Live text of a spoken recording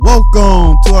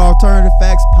Welcome to our Alternative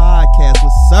Facts Podcast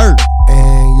with Sir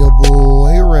and your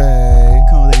boy Ray.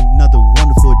 Come with another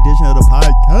wonderful edition of the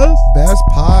podcast. Best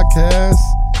podcast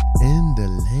in the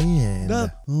land.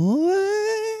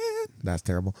 That's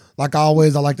terrible. Like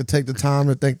always, I like to take the time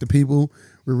to thank the people.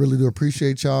 We really do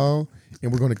appreciate y'all,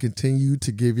 and we're going to continue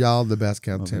to give y'all the best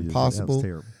content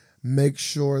possible. Make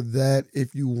sure that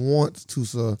if you want to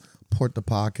support the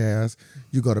podcast,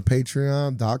 you go to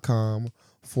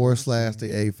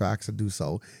patreon.com/the A Facts to do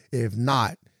so. If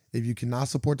not, if you cannot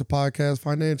support the podcast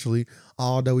financially,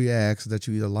 all that we ask is that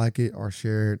you either like it or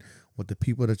share it with the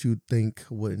people that you think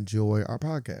would enjoy our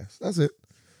podcast. That's it.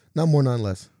 Not more, none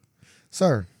less.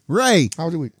 Sir, Ray, how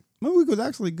was your week? My week was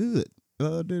actually good.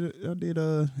 I did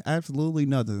absolutely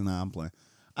nothing. Nah, I'm playing.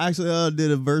 I actually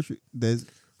did a virtual. That's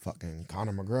fucking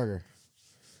Conor McGregor.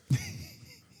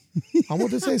 I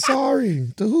want to say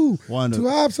sorry to who? To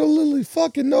absolutely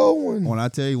fucking no one. When I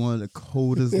tell you one of the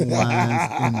coldest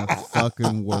lines in the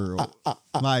fucking world,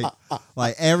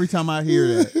 like every time I hear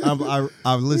that,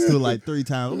 I've listened to it like 3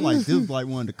 times. I'm like, this is like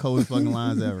one of the coldest fucking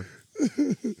lines ever.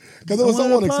 Because it was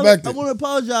so unexpected. I want to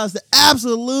apologize to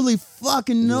absolutely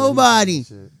fucking nobody.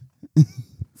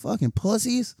 Fucking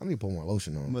pussies. I need to put more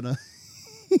lotion on. But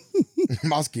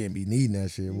my skin be needing that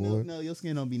shit, boy. No, your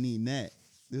skin don't be needing that.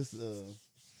 This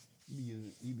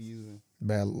you be using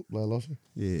bad lotion.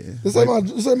 Yeah. This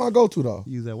ain't my go-to though.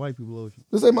 You use that white people lotion.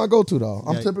 This ain't my go-to though.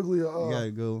 I'm typically you gotta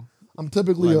go. I'm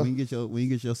typically when you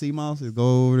get your sea moss, just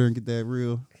go over there and get that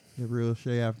real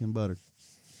Shea African butter.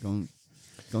 Don't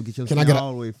get your skin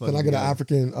all the way fucking. Can I get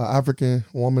an African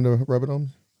woman to rub it on me?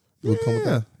 Yeah. Come with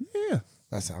that? Yeah.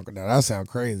 That sound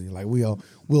crazy. Like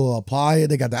we'll apply it.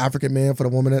 They got the African man for the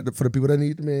woman for the people that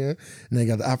need the man, and they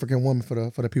got the African woman for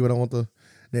the people that want the.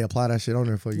 They apply that shit on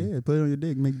there for you. Yeah, put it on your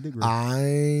dick, make your dick grow.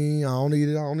 I don't need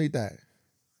it. I don't need that.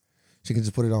 She can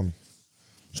just put it on me.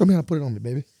 Show me how to put it on me,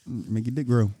 baby. Make your dick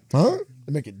grow. Huh?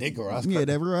 Make your dick grow. Yeah,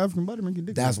 that real African butter make your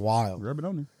dick grow. That's wild. Rub it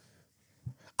on there.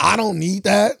 I don't need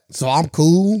that, so I'm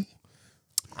cool.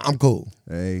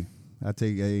 Hey,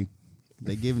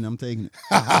 they giving it, I'm taking it.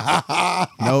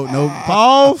 No,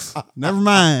 pause. Never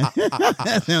mind.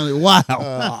 That sounded wild.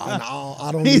 No,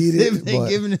 I don't need it. They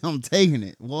giving it, I'm taking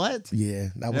it. What? Yeah,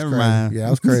 that was Never crazy. Mind. Yeah,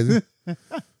 that was crazy.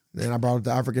 Then I brought up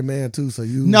the African man too, so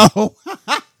you No.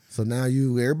 So now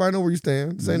everybody know where you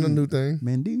stand. This ain't a new thing.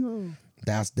 Mandingo.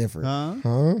 That's different.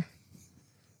 Huh?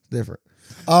 Different.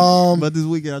 But this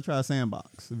weekend I tried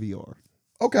Sandbox VR.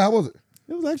 Okay, how was it?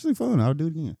 It was actually fun. I'll do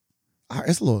it again.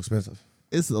 It's a little expensive.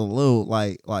 It's a little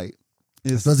like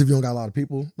especially if you don't got a lot of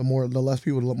people. The less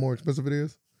people, the more expensive it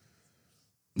is.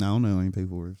 No, I don't know. I ain't pay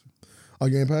for it. Oh,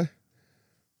 you ain't pay?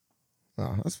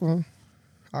 Oh, that's fine.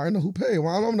 I already know who paid.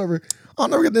 Well, I'll never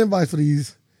get the invite for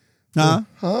these. Huh?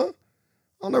 I'll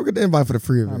never get the invite for the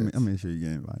free events. I'm sure you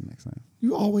get invited next time.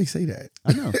 You always say that.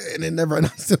 I know. And I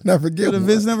still never get one. The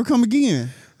events never come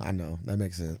again. I know. That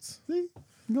makes sense. See?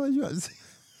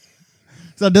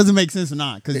 So it doesn't make sense or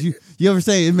not. Because you ever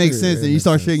say it makes sense and you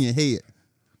start shaking your head.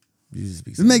 You just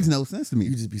be it makes no sense to me.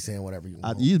 You just be saying whatever you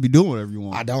want. You just be doing whatever you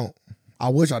want. I don't. I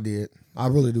wish I did. I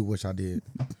really do wish I did.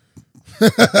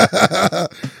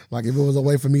 Like if it was a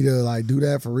way for me to like do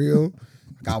that for real,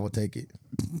 I would take it.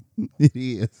 It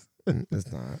is.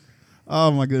 It's not.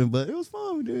 Oh my goodness, but it was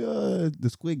fun. We did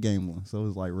the Squid Game one, so it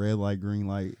was like red light, green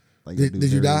light. Like did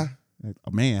you die?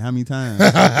 Oh, man, how many times?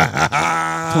 26.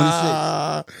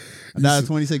 I died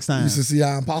 26 times. You should see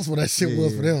how impossible that shit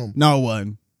was for them. No, it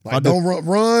wasn't. Like don't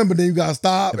run, but then you gotta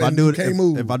stop. If I do it, can't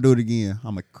move. If I do it again,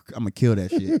 I'm gonna kill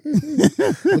that shit.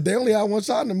 But they only had one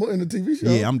shot in the TV show.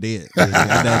 Yeah, I'm dead. Yeah,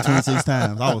 I died 26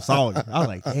 times. I was salty. I was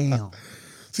like, damn.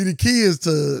 See, the key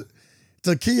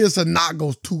is to not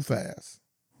go too fast.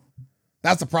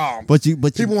 That's the problem. But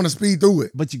people want to speed through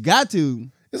it. But you got to.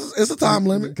 It's a time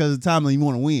limit. Because the time limit, you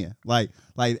want to win. Like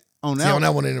on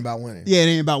that one ain't about winning. Yeah, it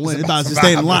ain't about winning. It's about just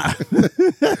staying alive.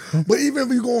 But even if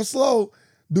you're going slow,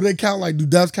 do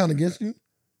deaths count against you?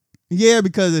 Yeah,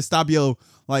 because it stop your,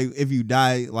 like, if you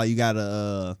die, like, you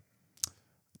gotta,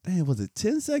 was it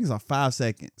 10 seconds or 5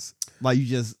 seconds? Like, you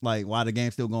just, like, while the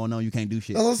game's still going on, you can't do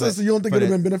shit. So you don't think it would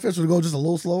have been beneficial to go just a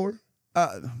little slower?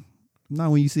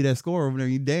 Not when you see that score over there,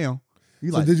 you down.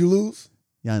 Did you lose?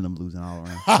 Yeah, I ended up losing all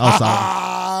around.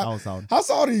 I was salty. How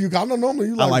salty are you? I know normally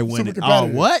you like super winning.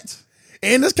 competitive. Oh, what?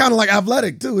 And it's kind of like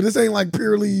athletic too. This ain't like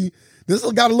purely. This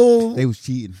got a little. They was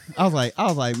cheating. I was like,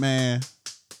 man,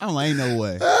 ain't no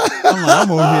way.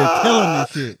 I'm over here killing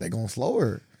this shit. They going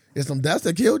slower. It's some deaths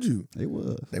that killed you. They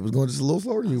was going just a little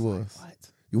slower than you was. Like,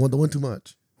 what? You want to win too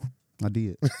much. I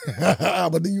did.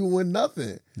 But then you win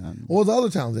nothing. What was the other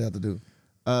challenge they had to do?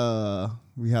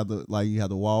 You have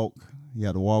to walk. You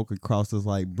had to walk across this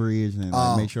like bridge and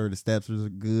like, make sure the steps are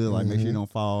good. Like make sure you don't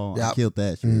fall. Yep. I killed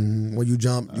that shit. When you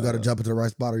jump, you got to jump into the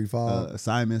right spot or you fall.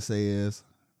 Simon Says.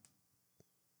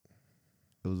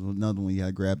 It was another one. You had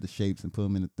to grab the shapes and put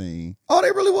them in the thing. Oh,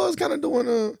 they really was kind of doing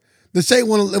the shape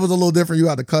one. It was a little different. You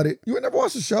had to cut it. You ain't never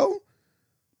watched the show?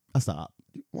 I stopped.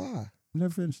 Why?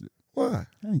 Never finished it. Why?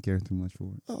 I didn't care too much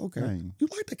for it. Oh, okay. You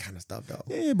like that kind of stuff though.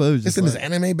 Yeah, but it was just in this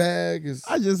anime bag.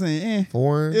 I just ain't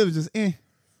foreign. It was just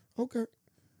Okay.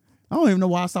 I don't even know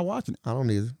why I stopped watching it. I don't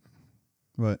either.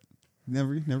 But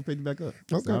never picked it back up.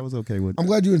 Okay. So I was okay with it. I'm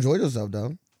glad you enjoyed yourself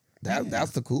though.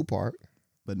 That's the cool part.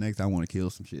 But next I want to kill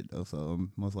some shit though. So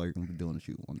I'm most likely gonna be doing a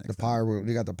shoot one next. The pyre one.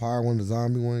 You got the pyre one, the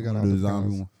zombie one, you got all the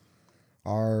zombie one.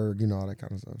 Or all that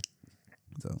kind of stuff.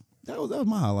 So that was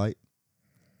my highlight.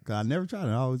 Cause I never tried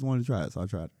it. I always wanted to try it, so I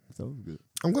tried it. So it was good.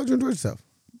 I'm glad you enjoyed yourself.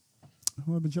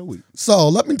 What happened your week? So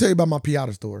let me tell you about my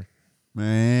Piata store.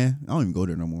 Man, I don't even go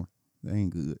there no more. They ain't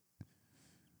good.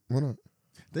 Why not?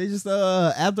 They just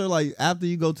after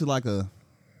you go to like a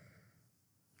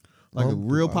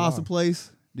real pasta place,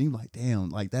 then you like, damn,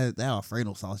 like that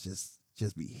Alfredo sauce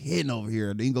just be hitting over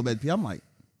here. Then you go back to I'm like,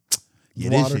 yeah,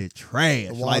 this shit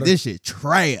trash. Like this shit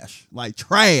trash. Like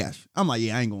trash. I'm like,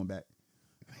 yeah, I ain't going back.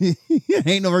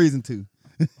 Ain't no reason to.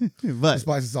 But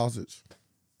spicy sausage.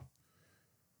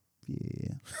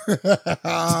 Yeah.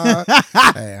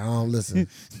 Hey, listen.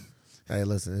 Hey,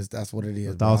 listen. That's what it is.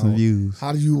 1,000 views. How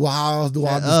else do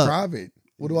I describe it?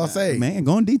 What do I say? Man,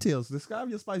 go in details. Describe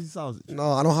your spicy sausage.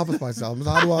 No, I don't have a spicy sausage.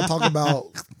 How do I talk about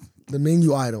the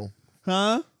menu item?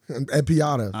 Huh? At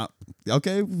Piata.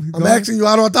 Okay. I'm asking you,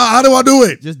 how do I do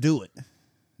it? Just do it.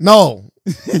 No.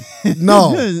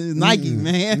 No. Nike,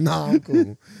 man. No, I'm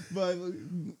cool. But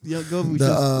go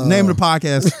name of the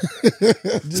podcast.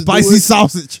 Spicy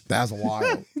sausage. That's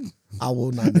wild. I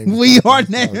will not name it. We are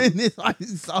naming this spicy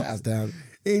sausage. That's down.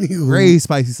 Anywho, great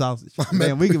spicy sausage.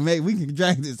 Man, we can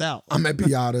drag this out. I'm at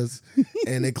Piata's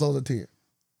and they close at 10.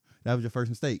 That was your first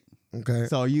mistake. Okay.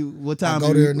 So what time? I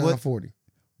go there at 9:40.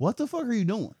 What the fuck are you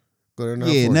doing? Go there at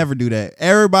 9:40. Yeah, never do that.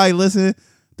 Everybody listen.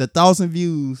 The 1,000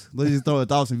 views. Let's just throw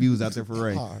 1,000 views out there for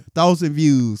Ray. 1,000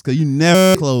 views, cause you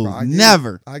never close. Bro,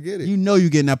 never. I get it. You know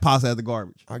you getting that pasta out the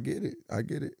garbage. I get it.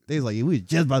 They was like, yeah, we was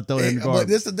just about to throw that in the garbage. But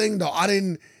this the thing though.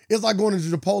 It's like going to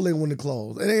Chipotle when it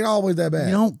closed. It ain't always that bad.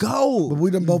 You don't go. But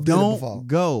we done both did it before.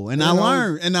 Go. And I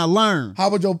learned. How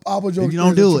about your if you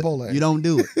don't do it. Chipotle? You don't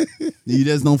do it. You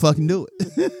just don't fucking do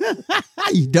it.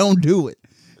 You don't do it.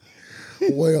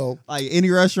 Well, like any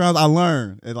restaurants, I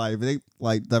learned. And like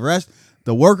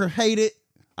the worker hate it.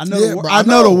 I know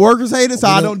the workers hate it, so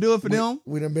I don't do it for them.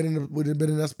 We done been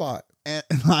in that spot. And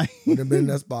like we done been in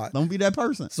that spot. Don't be that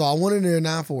person. So I went in there at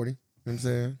 9:40. You know what I'm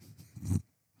saying?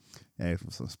 Hey,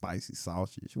 for some spicy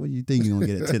sausage. What do you think you're gonna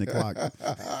get at 10 o'clock?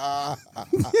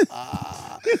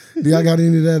 Do y'all got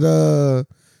any of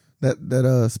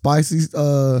that spicy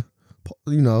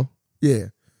yeah.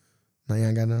 No, you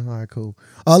ain't got nothing. All right, cool.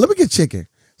 Let me get chicken.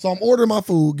 So I'm ordering my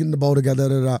food, getting the bowl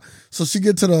together. So she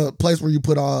get to the place where you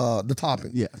put the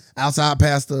topping. Yes. Outside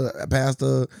past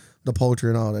the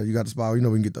poultry and all that. You got the spot where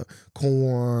we can get the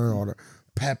corn or the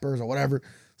peppers or whatever.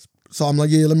 So I'm like,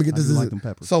 yeah, let me get this. Like them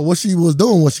peppers. So what she was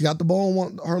doing was she got the bowl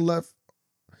in her left.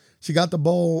 She got the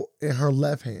bowl in her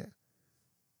left hand.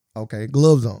 Okay,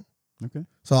 gloves on. Okay.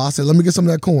 So I said, let me get some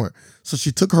of that corn. So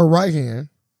she took her right hand,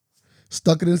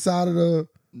 stuck it inside of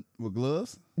with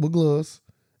gloves,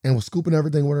 and was scooping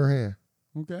everything with her hand.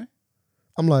 Okay.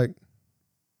 I'm like,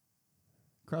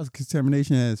 cross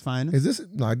contamination at its finest. Is this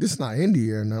this is not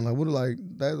India or nothing? Like what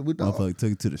that? We motherfucker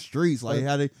took it to the streets. Like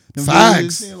how they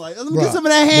facts. Like, let me get some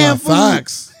of that hand food.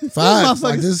 Facts.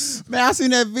 Like this. Man, I seen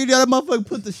that video. That motherfucker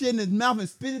put the shit in his mouth and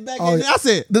spit it back in there. I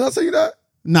said, did I tell you that?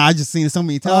 Nah, I just seen it so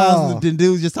many times. The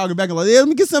dude was just talking back and like, yeah, let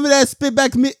me get some of that spit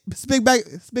back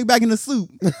in the soup.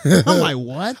 I'm like,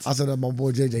 what? I said that my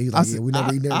boy JJ. He's like, we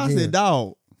never eat that again. I said,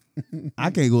 dog, I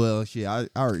can't go else. Shit, I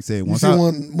already said it once. You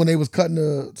see when they was cutting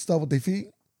the stuff with their feet?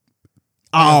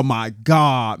 Oh my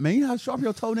God, man! You know how sharp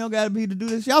your toenail got to be to do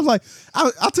this shit? I was like,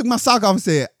 I took my sock off and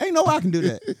said, "Ain't no way I can do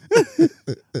that."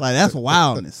 Like that's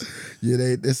wildness. Yeah,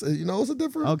 it's a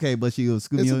different. Okay, but she was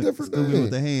scooping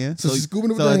with the hand. So she's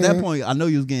scooping with the hand. So at that point, I know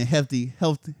you was getting hefty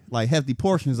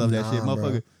portions of that shit,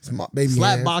 motherfucker. Baby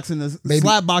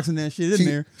slapboxing that shit in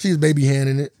there. She was baby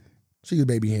handing it.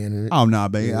 Oh no,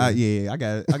 baby. I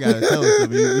got to tell her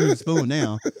something. You spoon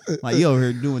now. Like you over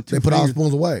here doing two. They put all the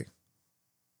spoons away.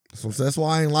 So that's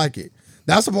why I ain't like it.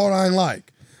 That's the part I ain't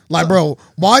like. Like, bro,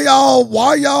 why y'all?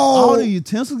 All the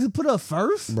utensils put up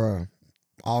first, bro.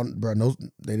 No,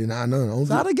 they did not know.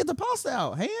 So how they get the pasta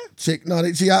out? Hand? She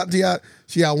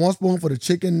got one spoon for the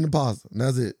chicken and the pasta. And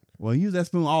that's it. Well, use that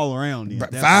spoon all around.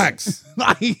 Facts.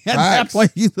 Like, at that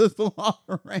point, use the spoon all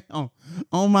around. I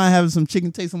don't mind having some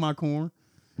chicken taste on my corn.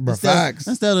 Bro, facts.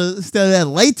 Instead of that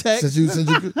latex.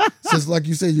 Since like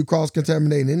you said, you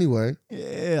cross-contaminating anyway.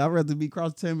 Yeah, I'd rather be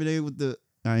cross-contaminated with the,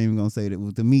 I ain't even going to say that,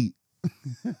 with the meat.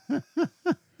 You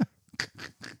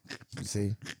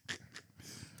see?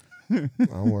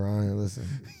 Don't worry, I ain't listen.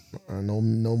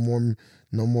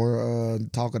 No more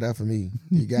talk of that for me.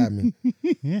 You got me.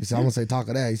 You said I'm gonna say talk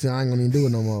of that. You said I ain't gonna even do it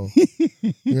no more. You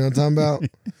know what I'm talking about?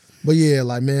 But yeah,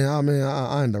 like man, I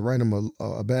ended up writing him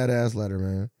a badass letter,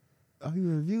 man. Oh, you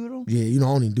reviewed them? Yeah, you know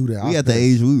I don't even do that. We at the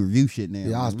age we review shit now.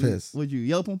 Yeah, I was pissed. Would you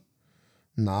Yelp them?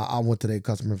 Nah, I went to their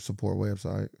customer support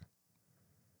website.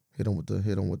 Hit them with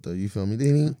the. You feel me?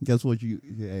 Then guess what? You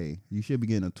should be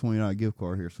getting a $20 gift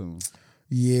card here soon.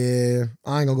 Yeah,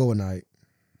 I ain't gonna go at night.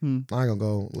 I ain't gonna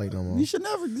go late no more. You should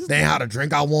never. They ain't had a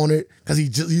drink I wanted because he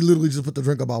literally just put the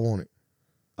drink up I wanted.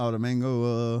 Oh, the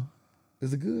mango.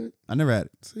 Is it good? I never had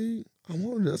it. See, I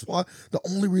wanted it. That's why the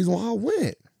only reason why I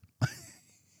went.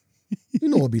 You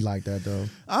know it'd be like that though.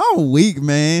 I'm weak,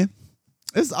 man.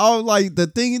 It's all like the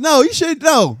thing. No, you should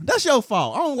know. That's your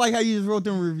fault. I don't like how you just wrote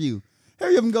them a review.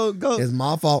 Hurry up and go. It's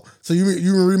my fault. So you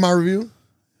can read my review?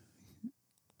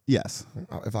 Yes.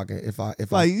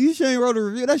 If like you shouldn't wrote a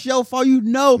review. That's your fault. You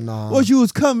know what you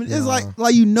was coming. It's like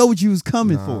you know what you was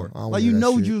coming for. Like you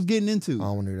know what you was getting into. I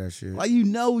don't want to hear that shit. Like you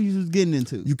know what you was getting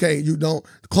into. You can't. You don't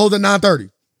close at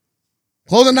 9:30.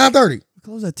 Close at 9:30.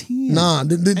 Close at 10. Nah,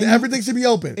 everything should be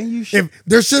open. And you if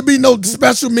there should be no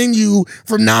special menu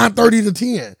from 9:30 to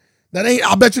 10. That ain't.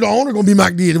 I bet you the owner gonna be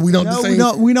MacD. We don't.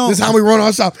 We don't. This is how we run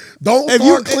our shop. Don't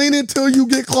start cleaning till you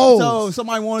get closed. So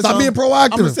somebody wants. Stop being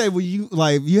proactive. I'm gonna say, well, you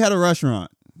had a restaurant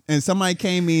and somebody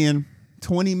came in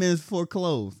 20 minutes before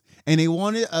close and they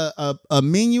wanted a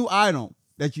menu item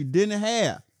that you didn't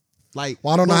have. Like,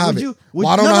 why don't I have it?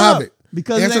 Why don't I have it?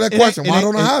 Because answer that question. Why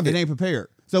don't I have it? It ain't prepared.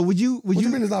 So would you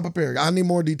mean it's not prepared? I need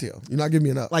more detail. You're not giving me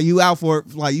enough. Like you out for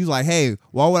like you like, hey,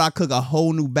 why would I cook a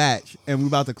whole new batch and we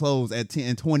about to close at 10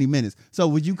 and 20 minutes? So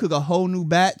would you cook a whole new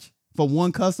batch for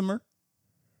one customer?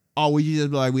 Or would you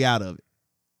just be like, we out of it?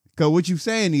 Because what you're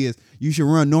saying is you should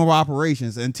run normal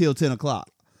operations until 10 o'clock.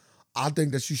 I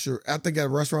think that you should. I think at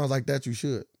restaurants like that you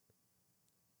should.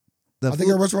 I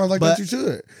think at restaurants like that you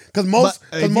should. Because most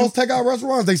takeout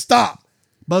restaurants, they stop.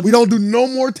 But we don't do no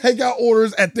more takeout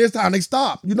orders at this time. They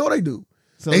stop. You know they do.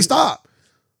 So they stop.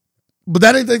 But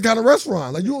that ain't the kind of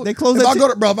restaurant. Like they close if I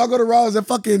go to Raw's at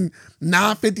fucking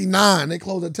 9:59, they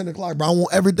close at 10 o'clock, bro. I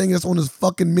want everything that's on this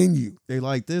fucking menu. They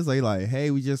like this. They like,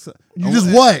 hey, we just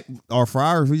what? Our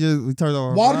fryers. We turned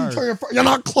on our Why fryers. do you turn your fryers? You're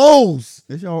not closed.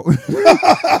 It's y'all.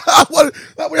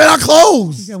 You're not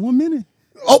closed. You got 1 minute.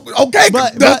 Oh, okay,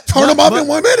 but turn them off in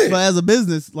 1 minute. But as a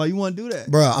business, like you want to do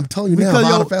that, bro. I'm telling you now, if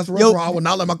I had a fast restaurant, I would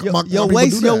not let my your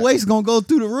waste gonna go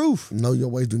through the roof. No, your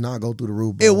waste do not go through the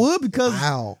roof, bro. It would because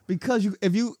how? Because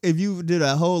if you did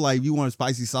a whole like you want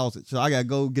spicy sausage, so I gotta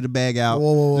go get a bag out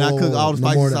and I cook all the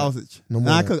spicy sausage. And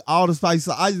I cook all the spicy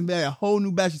sausage. I just made a whole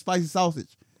new batch of spicy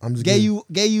sausage. I'm just gave you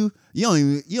you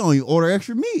don't even order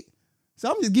extra meat, so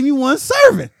I'm just giving you one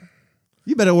serving.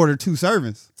 You better order 2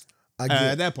 servings.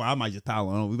 At that point, I might just pile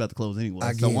on. We about to close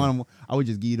anyway. So I would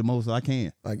just give you the most I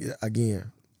can.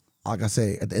 Again, like I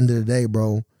say, at the end of the day,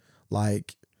 bro,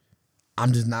 like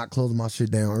I'm just not closing my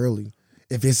shit down early.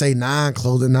 If it say 9,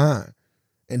 close at 9,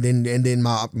 and then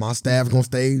my staff gonna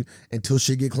stay until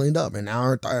shit get cleaned up. An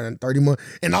hour and 30 more.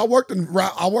 And I worked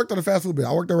at a fast food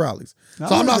business. I worked at Rally's, so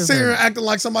I'm not sitting here acting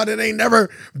like somebody that ain't never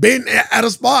been at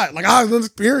a spot. Like I didn't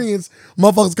experience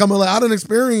motherfuckers coming. Like I didn't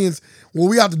experience. Well,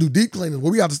 we have to do deep cleaning.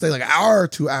 Well, we have to stay like an hour or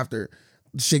 2 after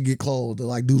shit get closed to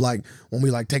like do like when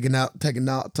we like taking out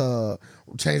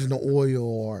changing the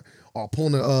oil or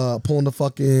pulling the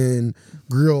fucking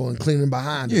grill and cleaning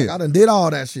behind it. Like, I done did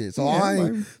all that shit. So I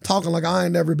ain't talking like I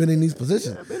ain't never been in these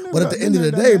positions. But at the end of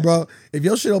the day, bro, if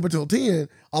your shit open till 10,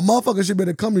 a motherfucker should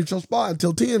better come to your spot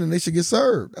until 10 and they should get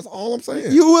served. That's all I'm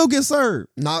saying. You will get served.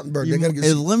 Not, bro. They gotta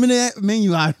get limited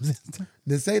menu items.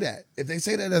 Then say that. If they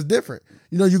say that, that's different.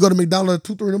 You know, you go to McDonald's at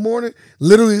 2, 3 in the morning,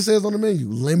 literally it says on the menu,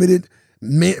 limited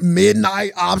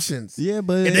midnight options. Yeah,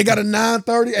 but if they got a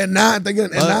 9:30 at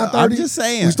 9:30, I'm just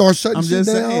saying, we start shutting shit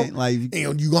down. Saying, like,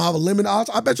 and you gonna have a limited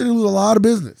option. I bet you lose a lot of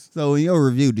business. So in your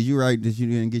review, did you write that you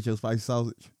didn't get your spicy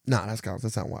sausage? Nah,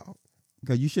 that sounds wild.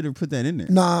 Because you should have put that in there.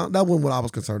 Nah, that wasn't what I was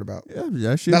concerned about.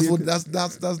 Yeah,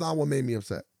 that's not what made me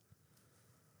upset.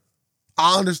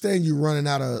 I understand you running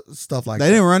out of stuff like that.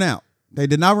 They didn't run out. They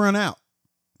did not run out.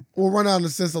 Well, run out in the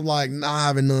sense of like not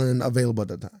having none available at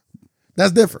the time.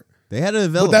 That's different. They had it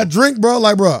available. But that drink, bro,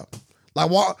 Like,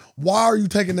 why are you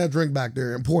taking that drink back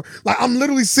there and pouring? Like, I'm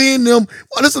literally seeing them.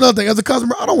 Well, that's another thing. As a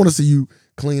customer, I don't want to see you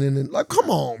cleaning and like, come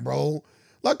on, bro.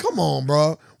 Like, come on,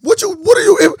 bro. What are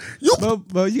you?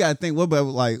 But you gotta think. What about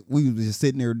like we was just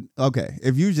sitting there? Okay,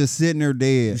 if you just sitting there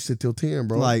dead, you sit till 10,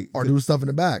 bro. Like, or do stuff in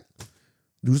the back.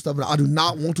 I do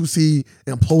not want to see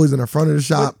employees in the front of the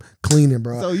shop cleaning,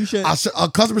 bro. So you should. A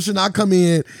customer should not come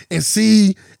in and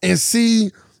see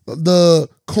the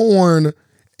corn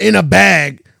in a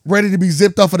bag ready to be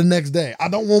zipped up for the next day. I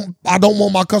don't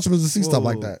want my customers to see stuff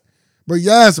like that. But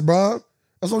yes, bro.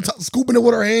 That's what I'm scooping it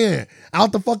with her hand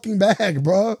out the fucking bag,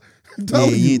 bro. You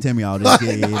didn't tell me all this.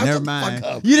 Yeah, never mind.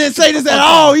 You didn't say this at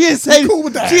all. You didn't say cool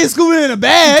with that. She is scooping it in a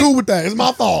bag. Cool with that. It's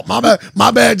my fault. My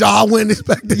bad, y'all. I wouldn't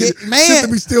expect this shit to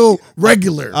be still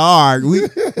regular. All right,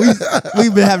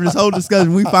 we've been having this whole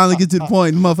discussion. We finally get to the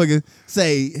point. The motherfucker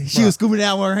say she was scooping it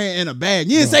out with her hand in a bag.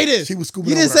 You didn't say this. She was scooping.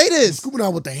 You didn't say this. Scooping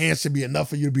out with the hand should be enough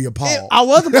for you to be appalled. I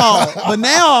was appalled, but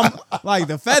now I'm like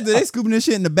the fact that they scooping this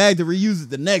shit in the bag to reuse it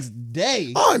the next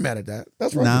day. I ain't mad at that.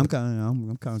 That's right. Nah,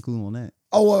 I'm kind of cool on that.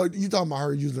 Oh, well, you talking about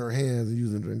her using her hands and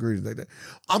using the ingredients like that.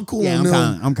 I'm cool on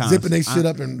them zipping their shit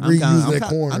up and reusing their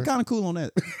corn. I'm kind of cool on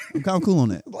that.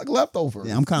 Like leftovers.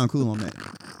 Yeah, I'm kind of cool on that.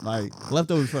 Like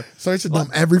leftovers so they should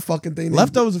dump every fucking thing.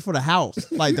 Leftovers are for the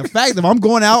house. Like the fact that I'm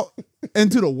going out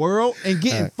into the world and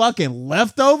getting fucking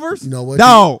leftovers. You know what?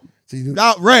 Dog.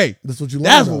 Ray, that's what you learned.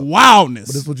 That's wildness.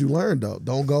 But that's what you learned, though.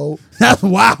 Don't go. That's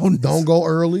wildness. Don't go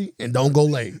early and don't go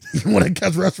late. You want to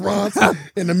catch restaurants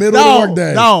in the middle of the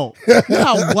workday. No, you know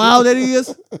how wild that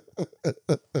is.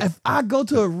 If I go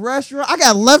to a restaurant, I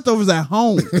got leftovers at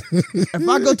home. If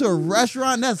I go to a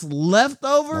restaurant that's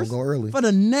leftovers, don't go early for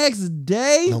the next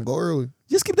day. Don't go early.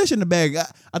 Just keep that shit in the bag.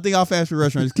 I think all fast food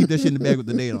restaurants just keep that shit in the bag with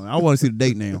the date on it. I want to see the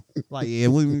date now. Like, yeah,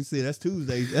 we see that's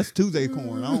Tuesday. That's Tuesday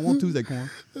corn. I don't want Tuesday corn.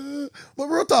 But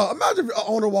real talk, imagine if an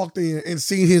owner walked in and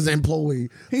seen his employee.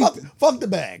 Fuck the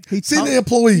bag. Seen the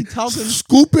employee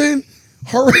scooping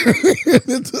her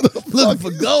into the looking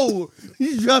for gold.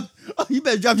 You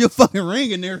better drop your fucking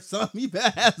ring in there or something. You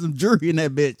better have some jewelry in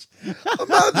that bitch.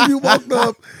 Imagine you walked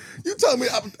up. You tell me,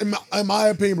 in my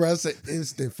opinion, bro, I say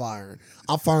instant firing.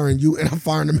 I'm firing you and I'm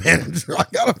firing the manager. I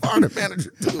gotta fire the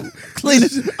manager too.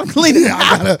 I'm cleaning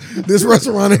it. This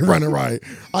restaurant ain't running right.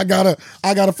 I gotta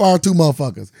fire 2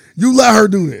 motherfuckers. You let her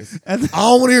do this. I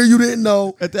don't want to hear you didn't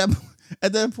know. At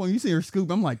that point, you see her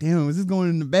scoop. I'm like, damn, is this going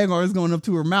in the bag or is it going up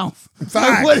to her mouth?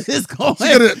 Like, what is this going?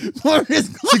 She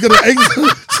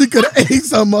could have ate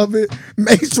some of it,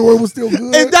 made sure it was still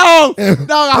good. And dog,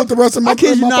 put the rest of my. I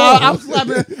kid you not. I'm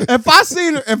slapping her. If I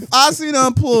seen an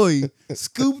employee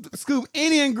scoop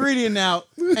any ingredient out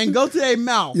and go to their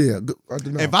mouth. Yeah, right to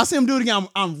the mouth. If I see him do it again,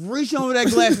 I'm reaching over that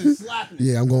glass and slapping it.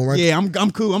 Yeah, I'm going right. Yeah,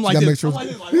 I'm cool. I'm like this. Like,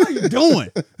 what are you doing?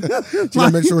 You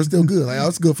gotta make sure it's still good. Like, oh,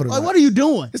 it's good for the night. What are you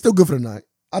doing? It's still good for the night.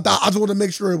 I just want to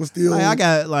make sure it was still. I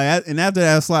got and after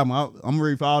that slap, I'm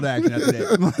ready for all the action after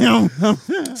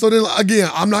that. So then again,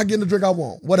 I'm not getting the drink I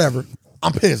want. Whatever.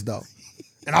 I'm pissed though,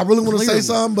 and I really want to say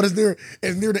something, but it's near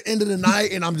the end of the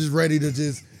night, and I'm just ready to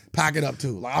just pack it up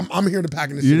too. Like I'm here to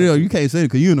packing this. You can't say it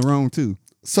because you're in the wrong too.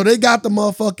 So they got the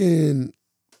motherfucking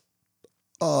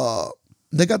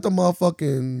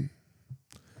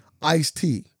iced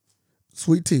tea,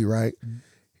 sweet tea, right?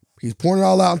 He's pouring it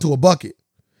all out into a bucket.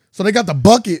 So they got the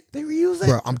bucket. They reuse it?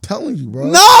 Bro, I'm telling you, bro.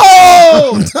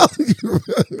 No! I'm telling you.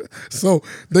 So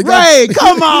they got Ray,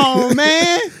 come on,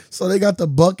 man. So they got the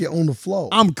bucket on the floor.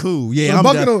 I'm cool. Yeah,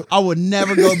 I would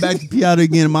never go back to Piata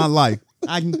again in my life.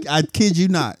 I kid you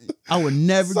not. I would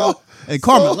never go. And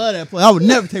Carmen love that place. I would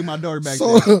never take my daughter back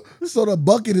there. So the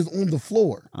bucket is on the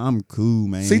floor. I'm cool,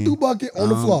 man. See-through bucket on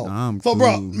the floor. So,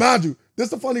 bro, mind you, this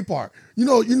is the funny part. You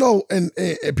know, in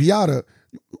Piata,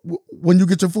 when you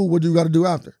get your food, what do you got to do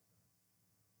after?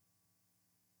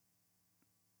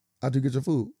 After you get your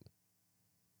food.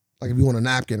 Like if you want a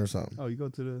napkin or something. Oh, you go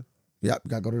to the... Yep, you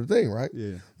got to go to the thing, right?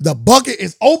 Yeah. The bucket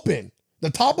is open.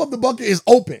 The top of the bucket is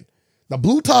open. The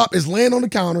blue top is laying on the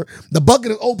counter. The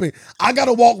bucket is open. I got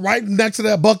to walk right next to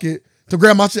that bucket to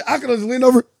grab my shit. I could just lean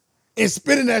over and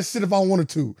spit in that shit if I wanted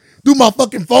to. Do my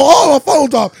fucking phone. Oh, my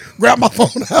phone's off. Grab my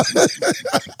phone out.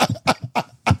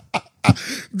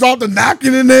 Drop the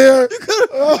napkin in there.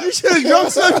 You should have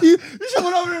dropped something. You should have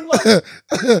went over there and like...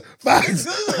 Facts.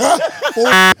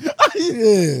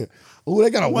 Yeah. Oh, they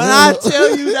got a When I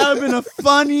tell you that would have been the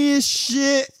funniest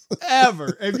shit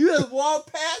ever. If you had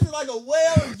walked past it like a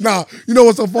whale. Nah, you know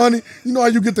what's so funny? You know how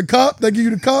you get the cup? They give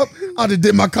you the cup. I just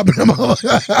dip my cup in them.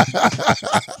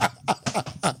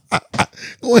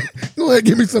 Go ahead,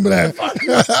 give me some of that.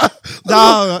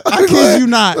 Dog, I kid you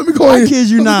not. Let me go ahead. I kid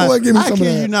you not. Go ahead, give me I some of kid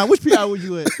that. you not. Which PI would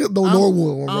you at? The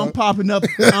Norwood one, bro. I'm popping up.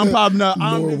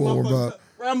 Norwood, bro.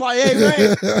 I'm like, hey,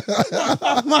 man.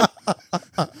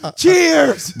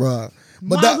 Cheers, bro.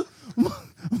 But that.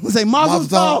 I'm gonna say Mazel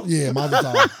Tov. Yeah, Mazel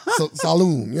Tov.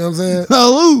 Saloon. You know what I'm saying?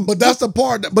 Salute. But that's the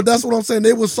part. But that's what I'm saying.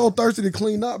 They was so thirsty to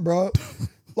clean up, bro.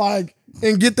 Like,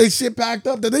 and get their shit packed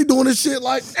up that they doing this shit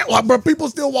like, bro, people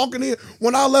still walking in.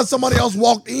 When I let somebody else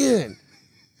walk in.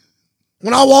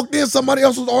 When I walked in, somebody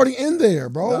else was already in there,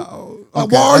 bro. No.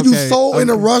 Like, why are you so in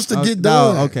a rush to get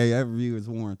done? No, okay, that review is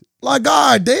warranted. Like,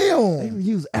 god They damn.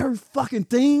 reuse every fucking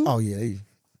thing. Oh yeah, they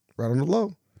right on the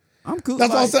low. I'm cool.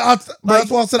 That's why I said.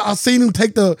 That's why I said I seen him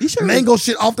take the mango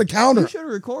shit off the counter. You should have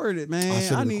recorded it,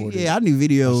 man. I need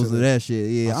videos of that shit.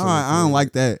 Yeah, I don't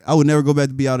like that. I would never go back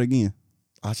to Be Out again.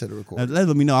 I should have recorded. Let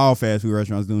me know all fast food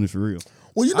restaurants doing this for real.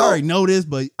 Well, you know, I already know this,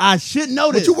 but I should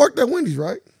know this. But you worked at Wendy's,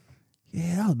 right?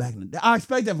 Yeah, that was back in the day. I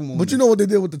expect that from Wendy's. But you know what they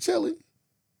did with the chili?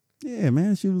 Yeah,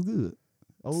 man, she was good.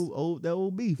 That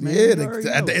old beef, man. Yeah,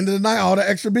 at the end of the night, all the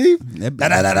extra beef. Throw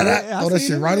that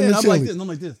shit right in the chili. I'm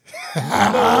like this.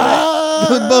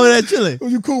 That chili. Well,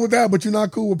 you cool with that, but you're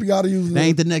not cool with Piata using it. That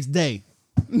ain't the next day.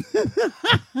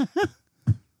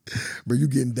 Bro, you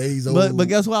getting days old. But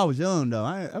guess what? I was young though.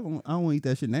 I don't want to eat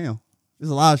that shit now. There's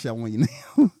a lot of shit I want to eat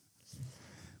now.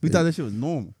 We thought that shit was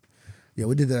normal. Yeah,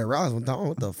 we did that at Ross one time.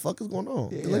 What the fuck is going on?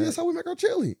 Yeah. Like, that's how we make our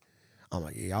chili. I'm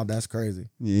like, yeah, y'all, that's crazy.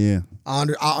 Yeah. I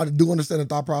do understand the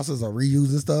thought process of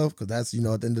reusing stuff, because that's, at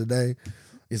the end of the day,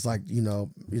 it's like,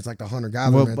 it's like the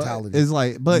hunter-gatherer mentality. It's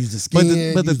like, use the skin,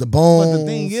 use the bones. But the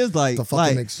thing is, like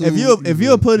soup, if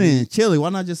you're putting it in chili, why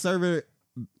not just serve it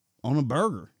on a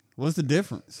burger? What's the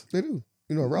difference? They do.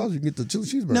 At Ross, you can get the chili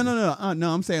cheeseburger. No.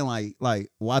 I'm saying like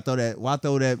why throw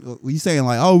that? You saying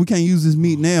like, oh, we can't use this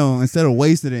meat now, instead of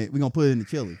wasting it, we're gonna put it in the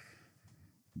chili.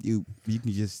 You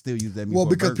can just still use that meat. Well,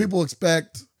 because people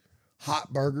expect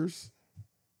hot burgers.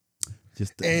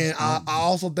 And I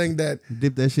also think that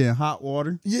dip that shit in hot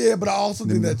water. Yeah, but I also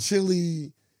think that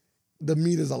chili, the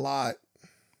meat is a lot.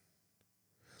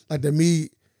 Like the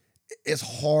meat,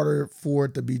 it's harder for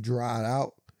it to be dried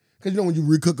out. Because when you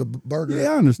recook a burger,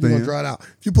 I understand. You're gonna dry it out.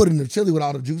 If you put it in the chili with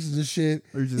all the juices and shit,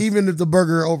 even if the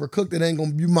burger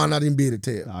overcooked, you might not even be able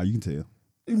to tell. You can tell.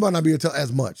 You might not be able to tell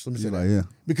as much. Let me say that. Yeah.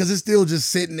 Because it's still just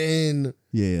sitting in.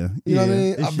 Yeah. You know what I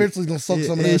mean? Eventually it's gonna suck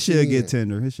some of that shit. It should get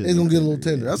tender. It's gonna get a little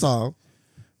tender. That's all.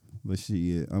 But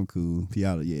shit, I'm cool.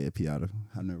 Piata.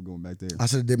 I'm never going back there. I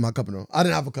should have dipped my cup in though. I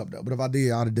didn't have a cup though, but if I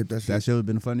did, I'd have dipped that shit. That should have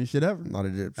been the funniest shit ever. I'd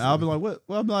have dipped. I'll be like, what?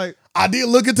 Well, I'm like, I did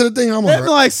look into the thing. I'm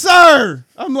like, sir.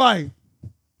 I'm like,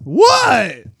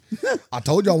 what? I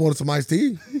told you I wanted some iced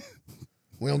tea.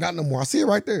 We don't got no more. I see it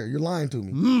right there. You're lying to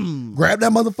me. Grab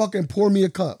that motherfucker and pour me a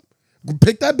cup.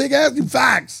 Pick that big ass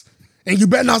facts. And you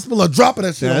better not spill a drop of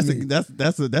that shit on me.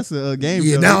 That's a game.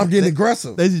 Yeah, now I'm getting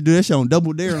aggressive. They just do that shit on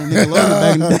Double Dare on Nickelodeon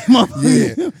back in the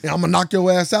day. Yeah, and I'm gonna knock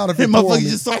your ass out if you pour me.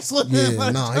 Just start slipping. Yeah,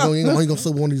 he ain't gonna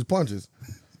slip one of these punches.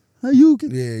 How you can?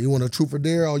 Yeah, you want a truth or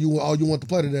dare, or you want to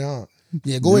play today, huh?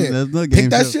 Yeah, go ahead. Pick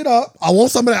that shit up. I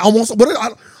want some of that. I want some.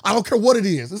 I don't care what it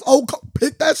is. It's old.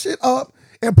 Pick that shit up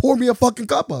and pour me a fucking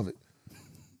cup of it.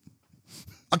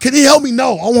 Can you help me?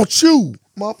 No, I want you,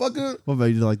 motherfucker. What about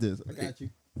you like this? I got you.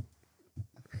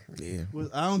 Yeah.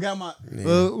 I don't got my.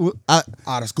 I'd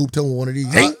have scooped him with one of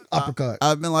these. Uppercut.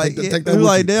 I've been like, take that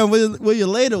like, damn, where your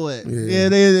ladle at? Yeah,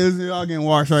 they all getting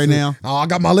washed right now. Oh, I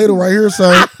got my ladle right here,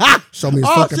 sir. Show me his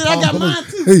fucking shit, I got mine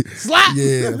too. Slap.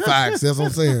 Yeah, facts. That's what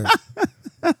I'm saying.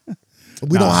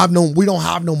 We don't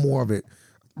have no more of it,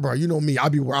 bro. You know me. I'll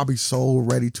be so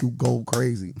ready to go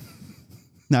crazy.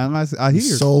 I hear.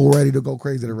 So ready to go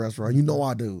crazy at a restaurant. You know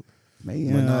I do.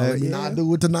 Man, but no, let me not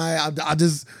do it tonight. I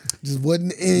just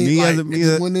wasn't in.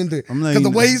 Wasn't into it. Because the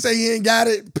way he say he ain't got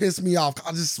it pissed me off.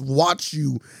 I just watch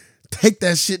you take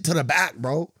that shit to the back,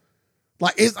 bro.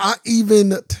 Like it ain't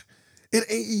even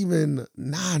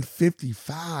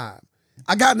 9:55.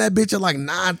 I got in that bitch at like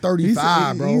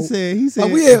 9:35, bro. He said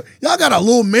like y'all got a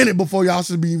little minute before y'all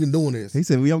should be even doing this. He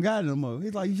said we don't got it no more.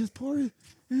 He's like, you just pour it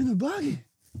in the bucket.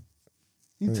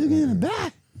 You took it in the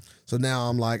back. So now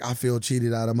I'm like, I feel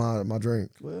cheated out of my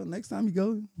drink. Well, next time you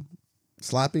go.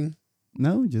 Slapping?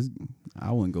 No,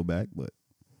 I wouldn't go back, but.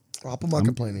 I'll put my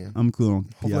complaint in. I'm cool on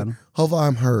Piata. Hopefully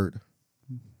I'm heard.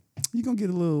 You're going to get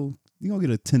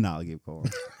a $10 gift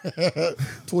card.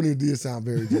 20 did sound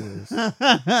very generous.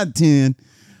 10.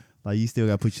 Like, you still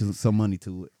got to put some money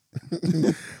to it.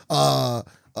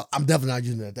 I'm definitely not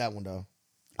using it at that one, though.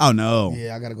 Oh, no.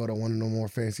 Yeah, I got to go to one of the more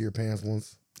fancier pants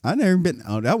ones. I never been.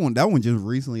 Oh, that one just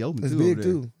recently opened. It's big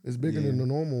too. It's bigger than the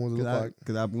normal ones. It look like.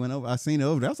 Because I went over, I seen it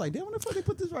over there. I was like, damn, what the fuck they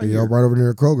put this right here? Yeah, right over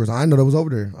near Kroger's. I didn't know that was over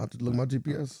there. I just look at my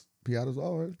GPS. Piata's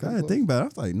all right. I didn't think about it. I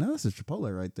was like, no, that's a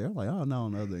Chipotle right there. I'm like, oh no,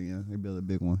 another. Yeah, they built a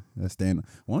big one. That's I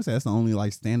want to say that's the only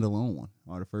like standalone one,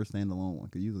 or the first standalone one.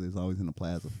 Because usually it's always in the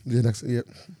plaza. Yeah, next. Yeah.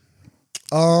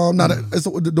 Not it's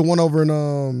the one over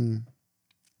in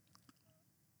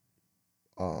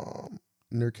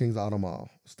near King's Auto Mall,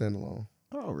 standalone.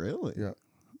 Oh, really? Yeah.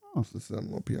 Oh, it's the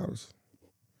standalone Piatas.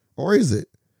 Or is it?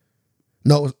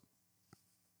 No.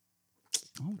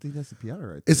 I don't think that's a Piata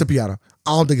right there. It's a Piata.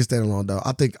 I don't think it's standalone though.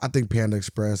 I think Panda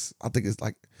Express. I think it's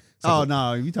like. Oh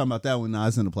no, you talking about that one? No,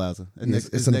 it's in the plaza.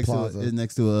 It's in the plaza. It's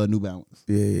next to New Balance.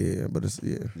 Yeah, but it's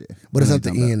But it's at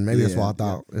the end. Maybe that's what I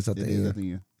thought. It's at the end. At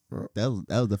the end. That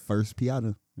was the first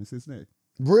Piata in Cincinnati.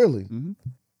 Really? Mm-hmm.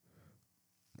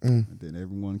 And then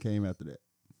everyone came after that.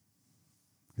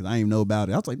 Cause I didn't even know about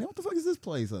it. I was like, what the fuck is this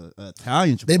place?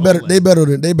 Italian Chipotle.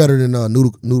 They better than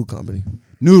Noodle Company.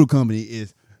 Noodle Company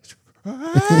is. I'm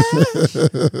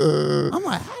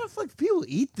like, how the fuck people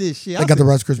eat this shit? They got the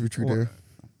Rice Krispie treat there.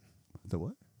 The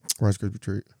what? Rice Krispie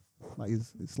treat. Like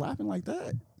it's slapping like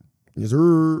that. Yes,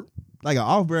 sir. Like an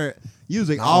off-brand.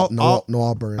 Usually no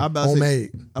off-brand.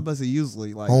 Homemade. I about to say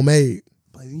usually like homemade.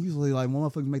 Like usually like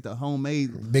motherfuckers make the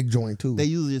homemade big joint too. They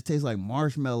usually just taste like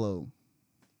marshmallow.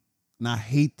 And I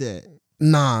hate that.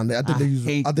 Nah, I think they use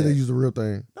the real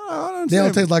thing. No, I don't they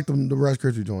don't taste like the Rice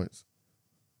Krispie joints.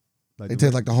 Like they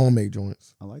taste like the homemade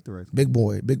joints. I like the Rice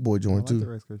Krispie. Big boy joint too. I like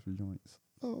the Rice Krispie joints.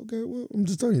 Oh, okay. Well, I'm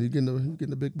just telling you, you're getting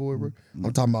the big boy, bro. Mm-hmm.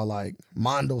 I'm talking about like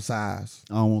Mondo size.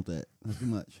 I don't want that. That's too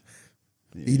much.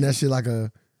 Yeah. Eating that shit like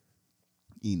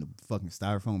eating a fucking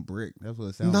styrofoam brick. That's what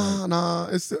it sounds like. Nah.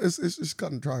 It's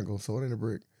cut in a triangle, so it ain't a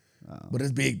brick. But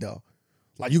it's big though.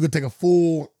 Like you could take a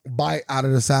full bite out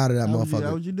of the side of that motherfucker.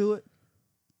 How would you do it?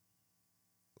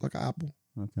 Like an apple.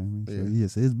 Okay. So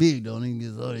yes, it's big though. Then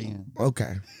get it in.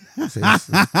 Okay. This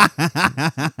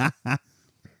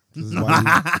is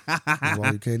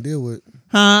why you can't deal with.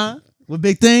 Huh? With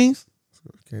big things?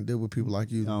 Can't deal with people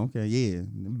like you. Oh, okay, yeah.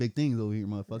 Them big things over here,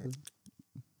 motherfuckers.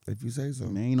 If you say so.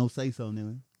 Man, ain't no say so,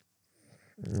 nigga.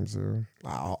 Sir.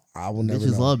 I will never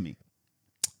Bitches know. love me.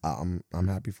 I'm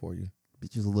happy for you.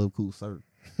 Bitches love cool sir.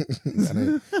 That's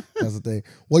the thing.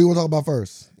 What do you want to talk about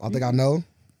first? I think I know.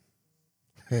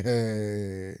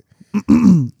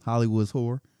 Hollywood's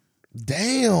whore.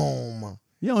 Damn.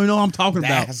 You don't even know what I'm talking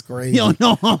about. That's crazy. You don't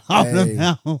know what I'm talking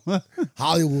about.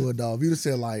 Hollywood, though. If you just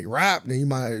said like rap, then you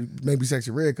might maybe Sexy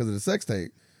Red because of the sex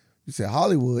tape. You said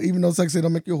Hollywood, even though sex tape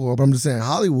don't make you a whore, but I'm just saying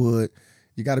Hollywood,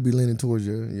 you got to be leaning towards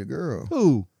your girl.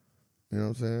 Who? You know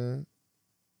what I'm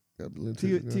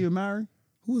saying? Tia Mowry?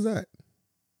 Who was that?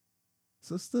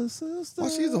 Sister. Why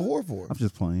she's a whore for? I'm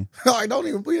just playing. Like,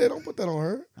 don't put that on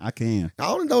her. I can. I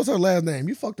only know it's her last name.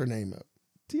 You fucked her name up.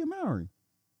 Tia Mowry.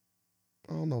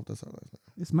 I don't know if that's her last name.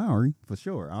 It's Mowry for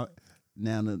sure.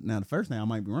 Now the first name I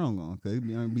might be wrong on because it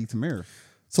might be Tamara.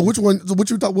 So which one? So what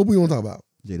we want to talk about?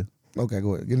 Jada. Okay,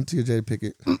 go ahead. Get into your Jada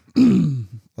Pinkett.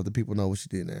 Let the people know what she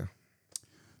did now.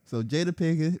 So Jada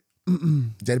Pinkett.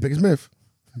 Jada Pinkett Smith.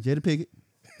 Jada Pinkett.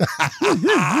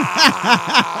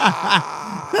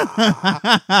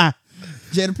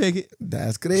 Jada Pinkett.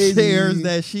 That's crazy. Shares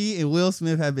that she and Will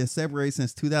Smith have been separated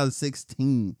since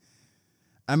 2016.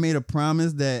 I made a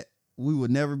promise that we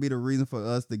would never be the reason for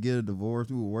us to get a divorce.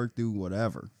 We would work through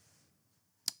whatever.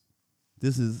 She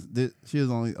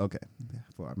was only, okay,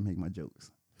 before I make my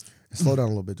jokes. Slow down a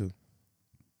little bit too.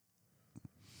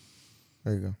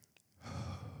 There you go.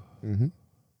 Mm-hmm.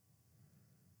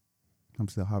 I'm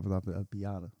still hopping off a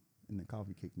Piata and the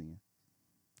coffee kicked in.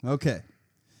 Okay.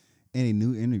 In a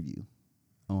new interview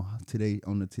on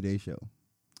the Today Show,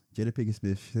 Jada Pinkett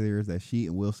Smith shares that she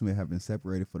and Will Smith have been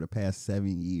separated for the past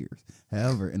 7 years.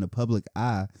 However, in the public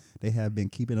eye, they have been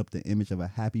keeping up the image of a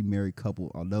happy married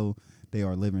couple, although they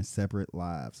are living separate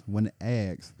lives. When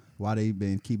asked why they've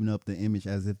been keeping up the image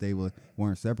as if they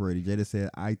weren't separated, Jada said,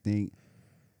 I think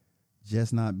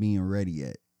just not being ready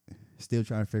yet. Still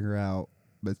trying to figure out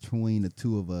between the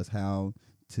two of us how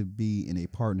to be in a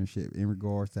partnership in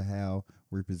regards to how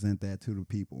we present that to the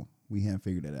people. We haven't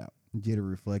figured it out. Jada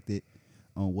reflected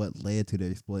on what led to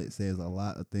their split, says a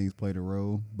lot of things played a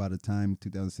role. By the time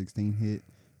 2016 hit,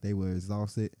 they were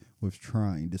exhausted with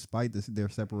trying. Despite their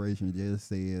separation, Jada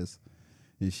says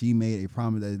that she made a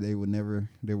promise that there would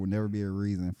never be a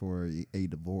reason for a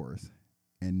divorce,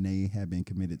 and they have been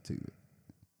committed to it.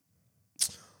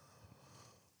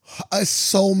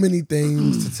 So many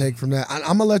things to take from that.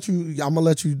 I'm gonna let you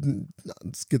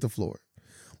get the floor,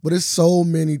 But it's so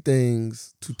many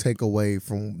things to take away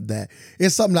from that.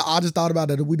 It's something that I just thought about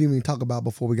that we didn't even talk about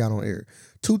before we got on air.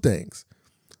 2 things.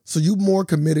 So you more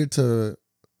committed to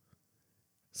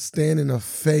staying in a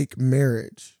fake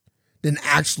marriage than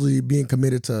actually being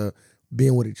committed to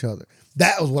being with each other.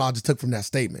 That was what I just took from that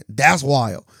statement. That's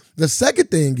wild. The second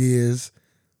thing is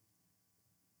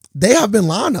they have been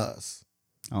lying to us.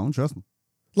 I don't trust them.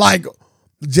 Like,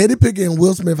 Jada Pinkett and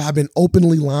Will Smith have been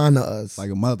openly lying to us. Like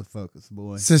a motherfuckers,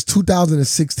 boy. Since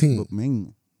 2016. But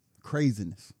man,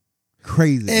 craziness.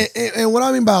 And what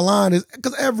I mean by lying is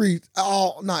because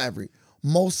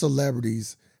most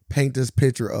celebrities paint this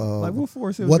picture of like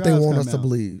what they want us to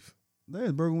believe. They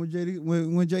was broken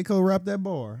when J. Cole rapped that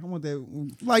bar. I want that.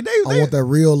 Like I want that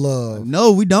real love.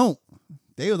 No, we don't.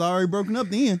 They was already broken up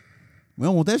then. We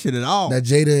don't want that shit at all. That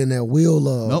Jada and that Will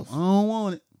love. Nope, I don't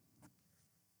want it.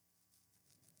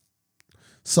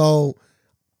 So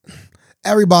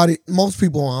everybody, most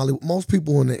people in Hollywood, most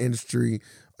people in the industry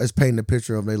is painting a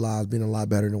picture of their lives being a lot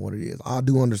better than what it is. I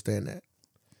do understand that.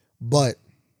 But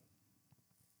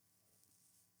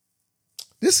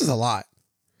this is a lot.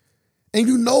 And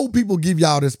you know people give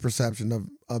y'all this perception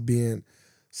of being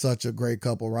such a great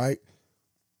couple, right?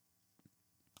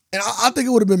 And I think it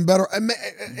would have been better. And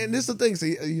this is the thing.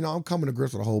 See, you know, I'm coming to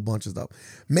grips with a whole bunch of stuff.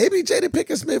 Maybe Jada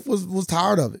Pinkett Smith was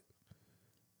tired of it.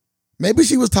 Maybe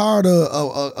she was tired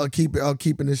of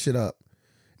keeping this shit up.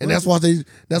 And that's why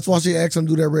she asked him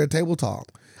to do that red table talk.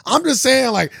 I'm just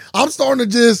saying, like, I'm starting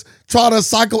to just try to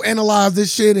psychoanalyze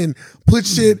this shit and put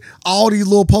all these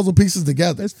little puzzle pieces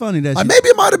together. It's funny that maybe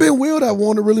it might have been Will that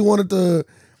really wanted to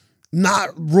not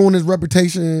ruin his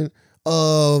reputation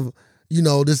of, you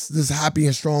know, this happy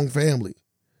and strong family.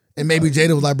 And maybe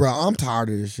Jada was like, bro, I'm tired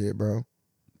of this shit, bro.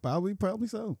 Probably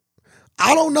so.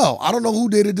 I don't know. I don't know who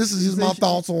did it. This is just my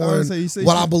thoughts on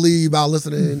what I believe about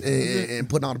listening and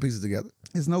putting all the pieces together.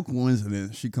 It's no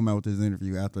coincidence she come out with this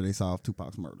interview after they solved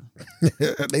Tupac's murder.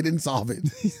 They didn't solve it.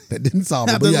 They didn't solve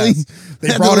it. But yes,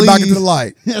 they brought it back into the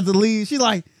light. Had to leave. She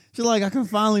like, I can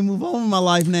finally move on with my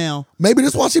life now. Maybe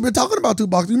that's why she been talking about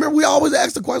Tupac. You remember we always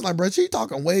asked the question like, bro, she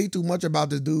talking way too much about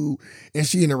this dude and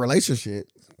she in a relationship.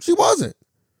 She wasn't.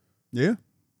 Yeah.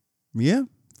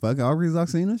 Fuck Aubrey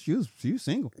Zoxina. She was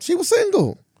single. She was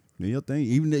single. Your thing.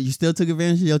 Even that you still took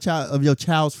advantage of your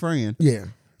child's friend. Yeah.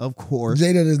 Of course.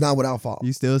 Jada is not without fault.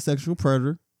 You still a sexual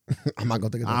predator. I'm not gonna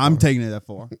take it that far. I'm taking it that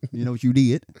far. You know what you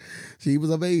did. She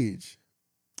was of age.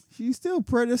 She's still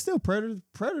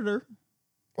predator.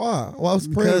 Why? Well,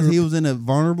 because he was in a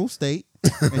vulnerable state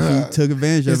and she took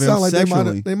advantage of him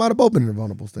sexually. They might have both been in a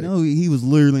vulnerable state. No, he was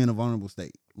literally in a vulnerable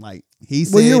state. Like he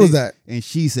said, what year was that? And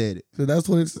she said it. So that's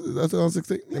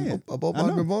 2016. Yeah, both might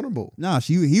have been vulnerable. Nah,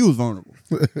 he was vulnerable.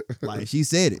 Like she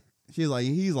said it. He's like,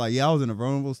 yeah, I was in a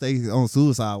vulnerable state on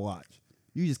suicide watch.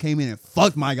 You just came in and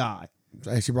fucked my guy.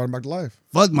 Hey, she brought him back to life.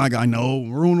 Fuck my guy. No,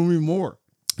 ruin him even more.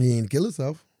 He ain't kill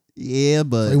himself. Yeah,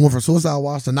 but so he went from suicide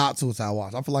watch to not suicide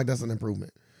watch. I feel like that's an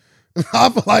improvement. I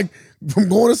feel like from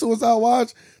going to suicide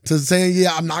watch to saying,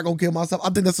 yeah, I'm not gonna kill myself, I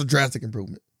think that's a drastic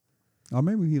improvement. Or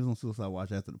maybe he was on suicide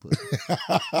watch after the pussy.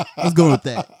 Let's go with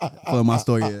that for my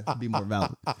story to be more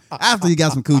valid. After he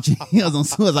got some coochie, he was on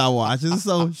suicide watch.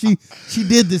 So she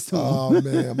did this to him. Oh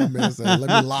man, my man said,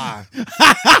 let me lie.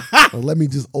 Or let me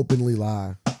just openly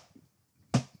lie.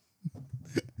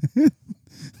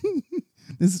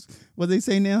 This is what they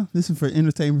say now. This is for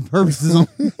entertainment purposes.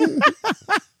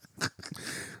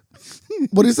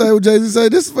 What he say? What Jay-Z say?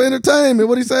 This is for entertainment.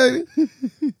 What he say?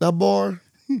 That bar.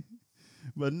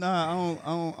 But nah,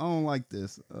 I don't like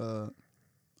this. I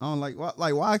don't like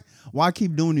why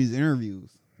keep doing these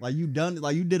interviews? Like you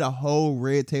did a whole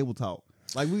red table talk.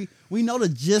 Like we know the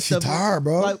gist She of tired,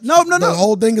 bro. Like, no. The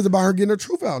whole thing is about her getting her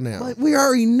truth out now. Like we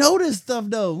already know this stuff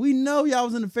though. We know y'all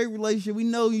was in a fake relationship. We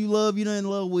know you didn't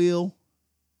love Will.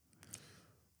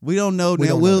 We don't know we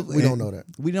now. We don't know that.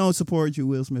 We don't support you,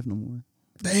 Will Smith, no more.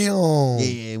 Damn.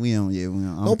 Yeah, we don't. Yeah, we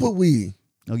don't. Don't put we.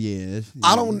 Oh yeah,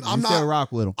 I'm not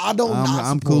rock with him.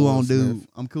 I'm cool on dude.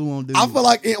 I'm cool on dude. I feel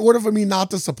like in order for me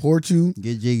not to support you,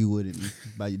 get jiggy with it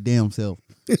by your damn self.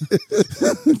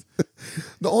 The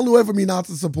only way for me not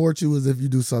to support you is if you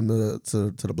do something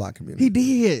to the black community. He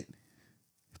did.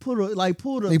 He pulled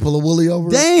a woolly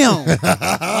over. Damn,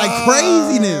 like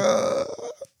craziness.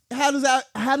 How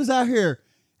does out here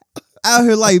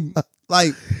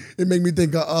like it make me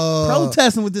think of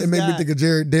protesting with this. It made me think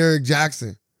of Derek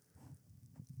Jackson.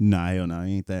 Nah, hell no,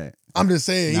 he ain't that. I'm just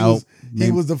saying I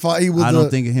don't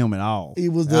think of him at all. He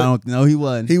wasn't.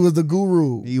 He was the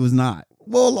guru. He was not.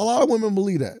 Well, a lot of women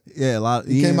believe that. Yeah, a lot.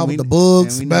 He came out with the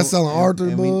books, best-selling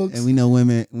author books. And we know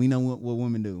women. We know what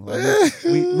women do. Like,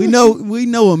 we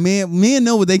know what men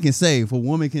know what they can say if a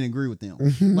woman can agree with them.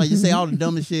 Like you say all the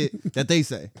dumbest shit that they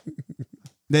say.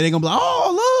 Then they gonna be like,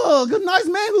 oh look, a nice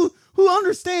man who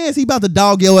understands. He about to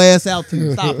dog your ass out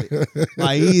too. Stop it.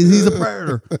 Like he's a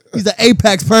predator. He's an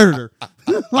apex predator.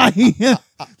 like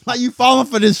you falling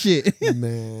for this shit.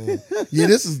 Man, yeah,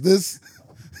 this.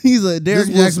 He's a Derrick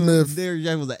Jackson. Smith. Derrick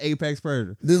Jackson was an apex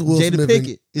predator. This Will Jada Smith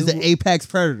Pinkett is an apex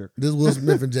predator. This Will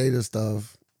Smith and Jada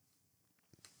stuff.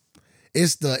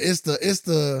 It's the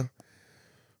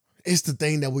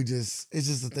thing that it's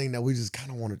just the thing that we just kind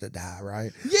of wanted to die,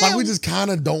 right? Yeah. Like we just kind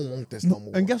of don't want this no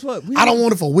more. And guess what? I don't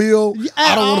want it for Will.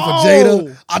 I don't want it for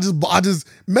Jada. I just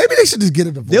maybe they should just get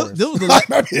a divorce. This was the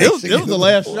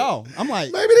last show. I'm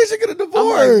like, maybe they should get a divorce.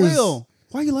 I'm like, Will,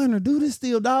 why you letting her do this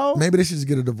still, dog? Maybe they should just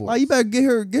get a divorce. Like you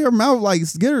better get her mouth, like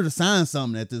get her to sign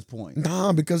something at this point.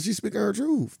 Nah, because she's speaking her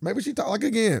truth. Maybe she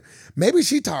maybe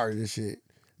she tired of this shit.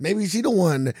 Maybe she the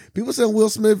one. People saying Will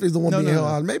Smith is the one being held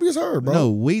hostage. Maybe it's her, bro. No,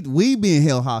 we being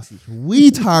held hostage. We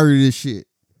tired of this shit.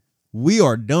 We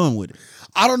are done with it.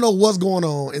 I don't know what's going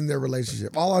on in their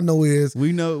relationship. All I know is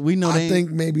we know. I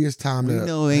think maybe it's time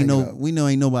to. ain't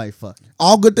nobody fucking.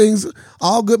 Most good things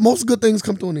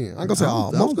come to an end. I'm gonna say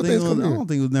all. Most good things come to an end. I don't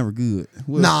think it was never good.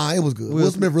 It was good. Will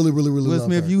Smith really Will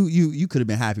Smith, her. you could have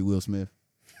been happy, Will Smith.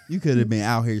 You could have been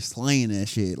out here slinging that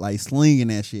shit, like slinging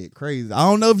that shit, crazy. I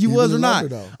don't know if you was really or not.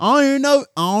 I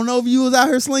don't know if you was out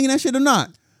here slinging that shit or not.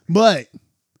 But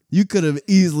you could have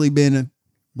easily been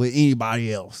with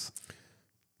anybody else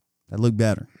that looked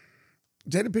better.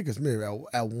 Jada Pinkett Smith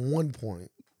at one point.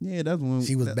 Yeah, that's when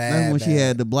she was bad. That's when she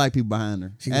had the black people behind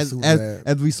her. She was super bad.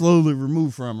 As we slowly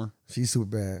removed from her. She's super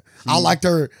bad. I liked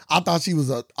her. I thought she was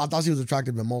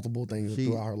attractive in multiple things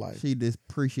throughout her life. She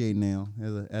depreciate now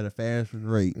at a fast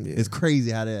rate. Yeah. It's crazy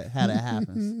how that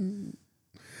happens.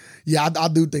 Yeah, I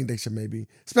do think they should maybe,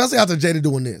 especially after Jada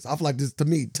doing this. I feel like this to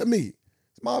me,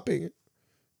 it's my opinion.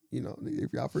 You know,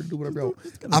 if y'all free to do whatever y'all want.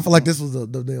 I feel like this was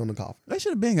the nail in the coffin. They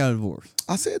should have been got a divorce.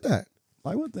 I said that.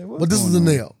 Like what? But this is the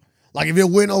nail. Like if it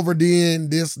went over then,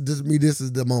 this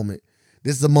is the moment.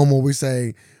 This is the moment where we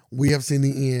say we have seen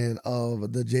the end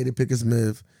of the Jada Pinkett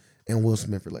Smith and Will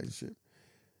Smith relationship.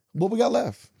 What we got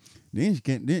left? Then she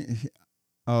can't.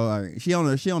 All right. She on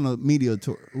the media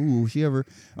tour. Ooh, she ever?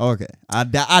 Oh, okay. I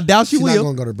doubt she will. She's not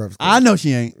gonna go to Breakfast Club. I know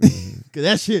she ain't. Cause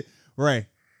that shit, Ray.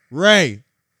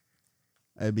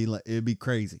 It'd be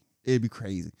crazy. It'd be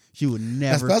crazy. She would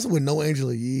never. Especially with no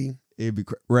Angela Yee. It'd be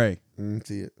Ray.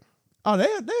 See it. Oh,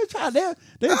 they'll try. They'll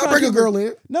try bring a girl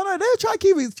in. No, they'll try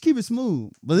to keep it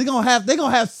smooth. But they're gonna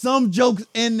have some jokes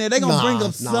in there. They're gonna bring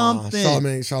up something.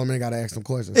 Charlamagne gotta ask some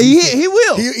questions. He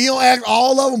will. He don't ask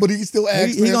all of them, but he still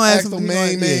asks. He gonna ask some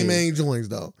main joints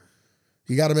though.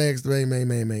 You gotta ask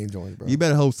the main joints, bro. You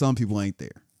better hope some people ain't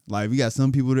there. Like if you got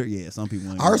some people there, yeah, some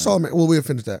people ain't. I heard Charlamagne. Well, we'll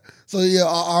finish that. So yeah,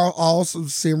 I also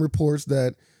seen reports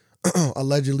that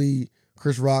allegedly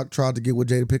Chris Rock tried to get with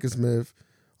Jada Pinkett Smith.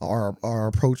 Or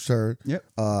approached her. Yep.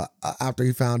 After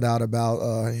he found out about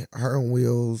her and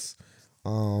Will's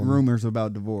rumors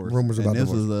about divorce. Was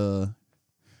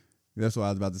that's what I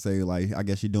was about to say. Like I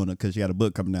guess she's doing it because she got a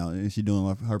book coming out and she's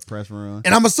doing her press run.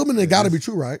 And I'm assuming it got to be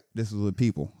true, right? This is with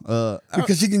people.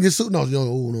 Because she can get sued. No,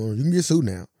 you can get sued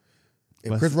now.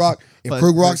 If Chris Rock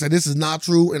said this is not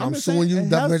true and I'm suing you,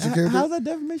 defamation of character. How's that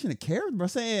defamation of character, bro?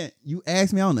 Saying you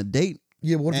asked me on a date.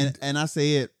 Yeah, and I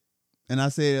said.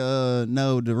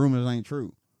 No, the rumors ain't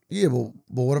true. Yeah, but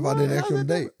what if I didn't ask you on a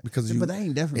date? Because but that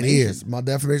ain't defamation. It is. My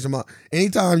defamation.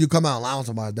 Anytime you come out and lie on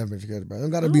somebody's defamation case, bro, it don't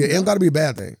gotta be a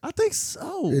bad thing. I think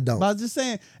so. It don't. But I'm just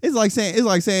saying, it's like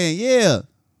saying, yeah,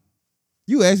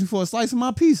 you asked me for a slice of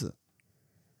my pizza.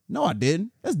 No, I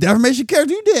didn't. That's defamation of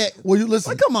character. You did. Well, you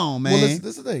listen. Like, come on, man. Well, listen,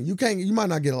 this is the thing. You might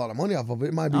not get a lot of money off of it.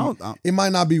 It might be. It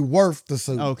might not be worth the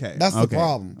suit. Okay, that's the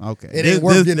problem. Okay, it ain't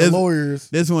worth getting the lawyers.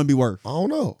 This one be worth. I don't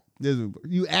know.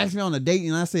 You asked me on a date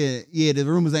and I said, yeah, the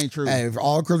rumors ain't true. Hey, if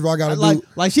all Chris Rock got to do.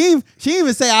 Like she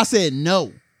even say I said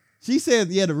no. She said,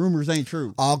 yeah, the rumors ain't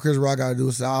true. All Chris Rock got to do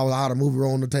is say, I had a movie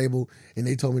on the table and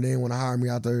they told me they didn't want to hire me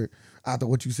after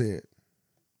what you said.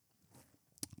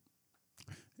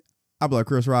 I'll be like,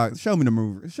 Chris Rock, show me the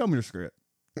movie. Show me the script.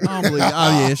 I don't believe it.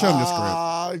 Oh, yeah, show me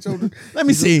the script. Let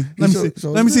me see.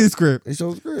 Let me see the script. He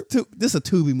showed the script. This is a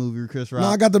Tubi movie, Chris Rock. No,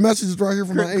 I got the messages right here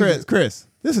from my agent. Chris,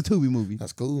 this is a Tubi movie.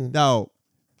 That's cool. Dog,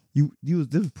 this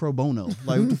was pro bono.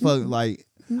 Like, what the fuck? Like,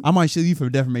 I might sue you for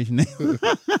defamation now.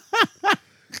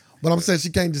 But I'm saying she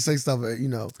can't just say stuff,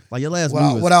 like your last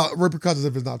movie without repercussions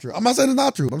if it's not true. I'm not saying it's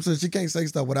not true. I'm saying she can't say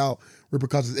stuff without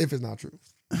repercussions if it's not true.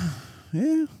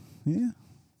 Yeah.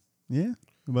 Yeah,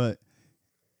 but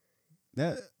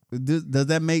does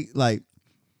that make like?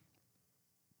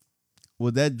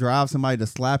 Would that drive somebody to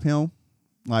slap him?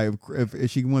 Like if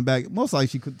she went back, most likely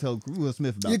she could tell Will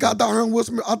Smith about. Yeah, I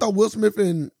thought Will Smith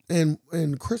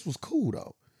and Chris was cool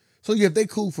though. So yeah, if they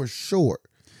cool for sure,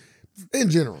 in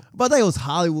general. But they was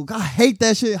Hollywood. I hate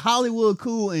that shit. Hollywood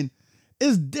cool and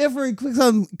it's different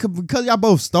because y'all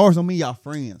both stars. Don't mean y'all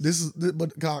friends.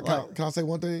 But can I say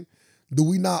one thing? Do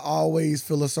we not always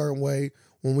feel a certain way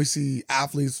when we see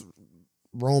athletes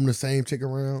roam the same chick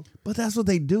around? But that's what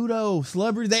they do though.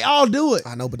 Celebrities, they all do it.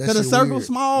 I know, but that's the circle's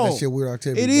small. That shit weird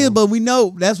activity. It is, but we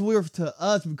know that's weird to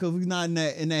us because we're not in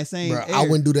that same. Bro, I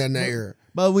wouldn't do that in that era.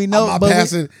 But we know. I'm not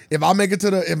passing. If I make it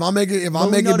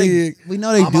big, we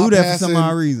know they do that for some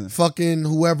odd reason. Fucking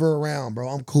whoever around, bro.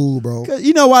 I'm cool, bro.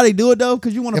 You know why they do it though?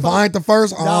 Because you want to. If I ain't the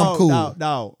first, I'm cool.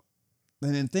 Dog.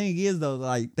 And then the thing is though,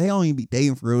 like they don't even be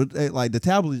dating for real. Like the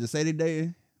tabloids just say they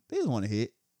dating. They just want to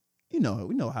hit. You know,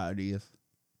 we know how it is.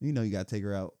 You know, you gotta take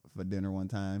her out for dinner one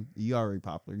time. You already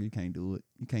popular. You can't do it.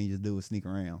 You can't just do it. Sneak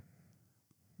around.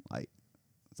 Like.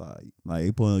 Like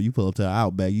you pull up to the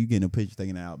Outback, you get a picture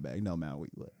taking the Outback. No matter what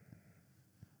you at.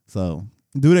 So,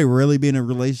 do they really be in a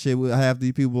relationship with half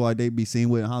these people like they be seen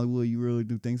with in Hollywood? You really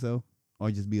do think so,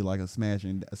 or just be like a smash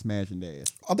and dash?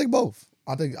 I think both.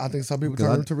 I think some people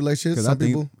turn into relationships. Some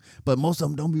people, but most of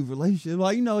them don't be relationships.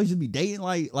 Like it just be dating,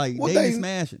 like dating,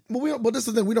 smashing. But this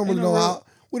is the thing. We don't really know how.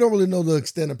 We don't really know the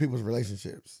extent of people's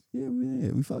relationships. Yeah,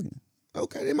 we fucking.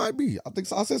 Okay, it might be. I think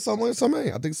so. I said some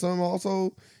ain't. I think some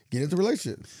also get into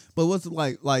relationships. But what's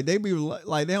like they be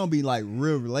like they don't be like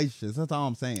real relationships. That's all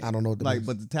I'm saying. I don't know what like,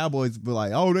 but the tabloids be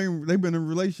like, oh, they been in a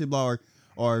relationship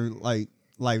or like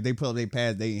they put up their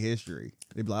past dating history.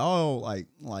 They be like, oh,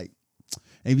 like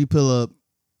if you pull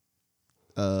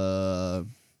up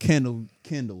Kendall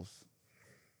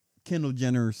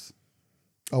Jenner's.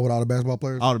 Oh, with all the basketball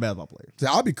players? All the basketball players. See,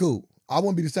 I'll be cool. I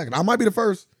won't be the second. I might be the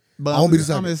first. But I won't be the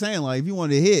second. I'm just saying, like, if you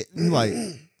wanted to hit, you're like,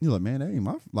 man, that ain't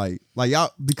my like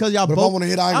y'all because y'all but both. If I want to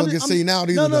hit, I ain't gonna get seen out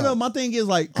either. No. My thing is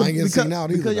like, I ain't getting seen out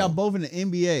either. Because y'all both in the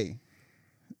NBA.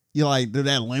 You're like, they're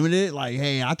that limited. Like,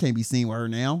 hey, I can't be seen with her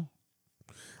now.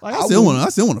 Like, I still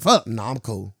want to fuck. No, I'm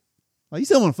cool. Like, you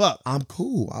still want to fuck. I'm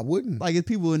cool. I wouldn't. Like, if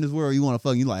people in this world you want to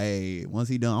fuck, you like, hey, once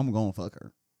he done, I'm going to fuck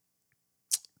her.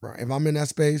 Right. If I'm in that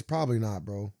space, probably not,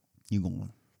 bro. You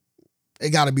going? It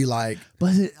got to be like,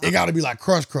 it got to be like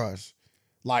crush.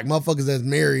 Like motherfuckers that's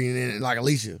married and like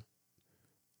Alicia.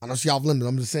 I know she off limits.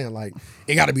 I'm just saying, like,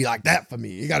 it got to be like that for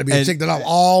me. It got to be a chick that I've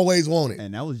always wanted.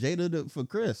 And that was Jada for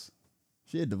Chris.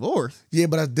 She had divorced. Yeah,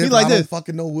 but that's different. Like I don't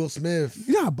fucking know Will Smith.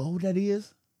 You know how bold that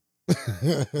is?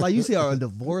 Like, you see a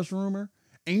divorce rumor,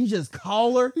 and you just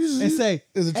call her and say,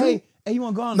 is it true? Hey, you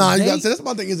want to go on a date? You gotta say, that's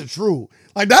my thing. Is it true?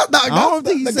 Like, that. I don't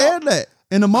think he said that.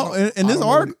 In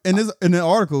the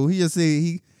article, he just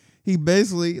said he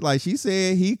basically, like, she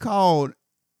said he called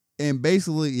and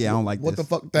basically, I don't like what this.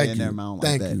 What the fuck? Thank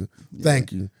you. Yeah.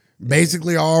 Thank you.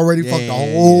 Basically, already fucked the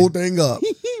whole thing up.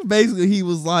 He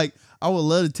was like, I would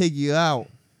love to take you out.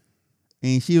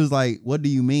 And she was like, what do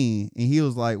you mean? And he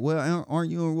was like, well,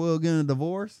 aren't you and Will getting a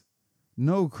divorce?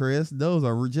 No, Chris, those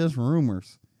are just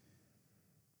rumors.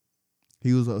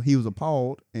 He was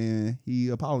appalled and he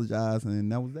apologized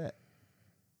and that was that.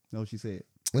 That's what she said.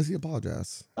 Let's he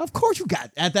apologize. Of course you got,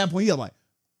 at that point, you're like,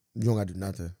 you don't got to do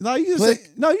nothing. No, you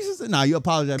just say, you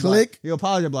apologize. Click. You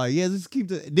apologize, like, yeah, just keep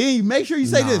then you make sure you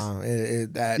say this.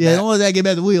 Don't let that get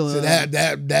back the wheel. So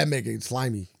that make it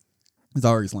slimy. It's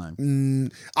already slimy.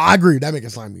 I agree. That make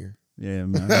it slimier. Yeah,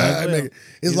 man.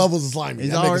 His levels of slimy.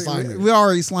 We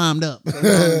already slimed up.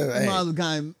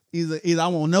 So either I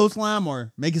want no slime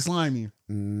or make it slimier.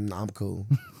 I'm cool.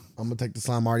 I'm gonna take the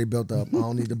slime already built up. I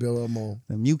don't need to build up more.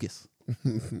 The mucus.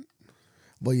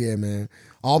 But yeah, man.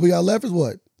 All we got left is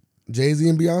what? Jay-Z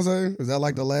and Beyonce? Is that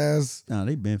like the last? Nah,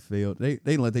 they been failed.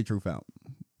 They let their truth out.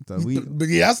 So but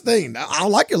yeah, that's the thing. I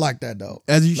don't like it like that though.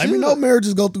 As you let me know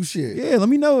marriages go through shit. Yeah, let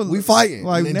me know. We fighting.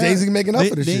 Like, and Jay-Z making up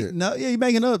for this shit. No, yeah, he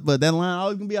making up, but that line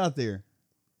always gonna be out there.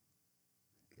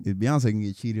 If Beyonce can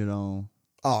get cheated on.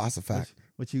 Oh, that's a fact.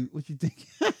 What you think?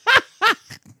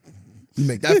 You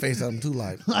make that face at him too,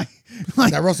 like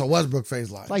that Russell Westbrook face,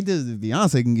 like this. If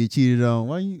Beyonce can get cheated on,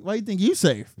 why you think you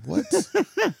safe? What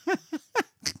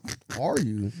are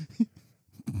you?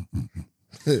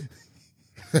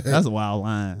 That's a wild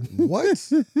line.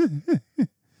 What?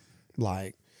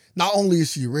 Like, not only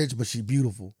is she rich, but she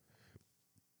beautiful.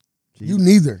 You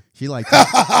neither. She like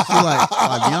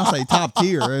Beyonce top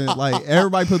tier. Like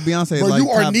everybody put Beyonce. Bro, like you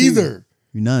are top neither. Tier.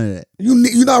 You're none of that.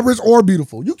 You're not rich or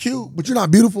beautiful. You cute, but you're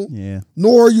not beautiful. Yeah.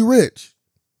 Nor are you rich.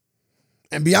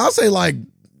 And Beyonce, like,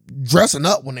 dressing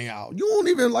up when they out. You don't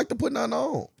even like to put nothing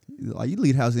on. Like you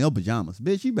leave the house in your pajamas,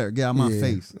 bitch. You better get out of my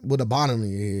face with a bonnet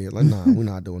in your head. Like, nah, we're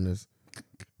not doing this.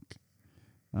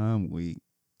 I'm weak,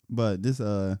 but this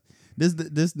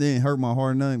didn't hurt my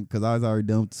heart nothing because I was already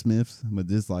done with the Smiths. But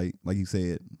this, like you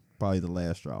said, probably the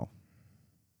last straw.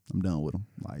 I'm done with them.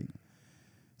 Like,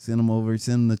 send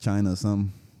them to China or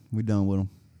something. We done with them.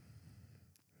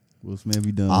 Will Smith,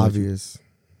 you done? Obvious.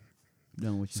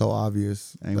 Done with you. So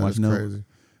obvious. Ain't watching crazy.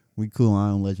 We cool on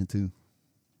Iron Legend too.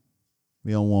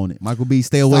 We don't want it. Michael B,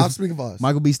 stay away. Stop speaking for us.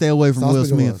 Michael B, stay away from Will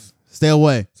Smith. Stay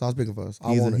away. Stop speaking for us.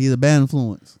 He's a bad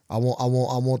influence. I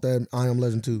want that I Am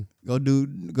Legend too. Go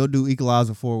do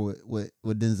Equalizer 4 with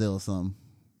Denzel or something.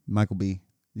 Michael B.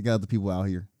 You got other people out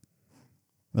here.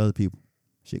 Other people.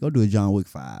 Shit, go do a John Wick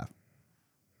 5.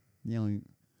 You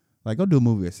know, go do a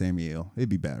movie with Samuel. It'd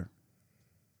be better.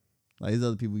 Like, there's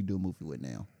other people we do a movie with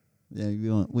now. Yeah,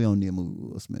 we don't need a movie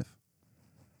with Will Smith.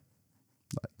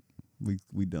 Like,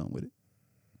 we done with it.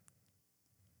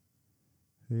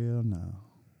 Hell no.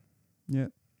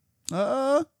 Yep.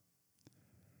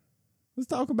 Let's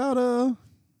talk about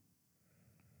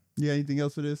yeah, anything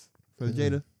else for this? For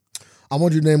Jada? I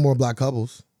want you to name more black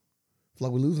couples. I feel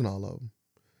like we're losing all of them.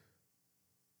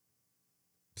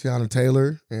 Tiana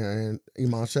Taylor and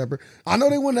Iman Shepherd. I know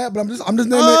they won that, but I'm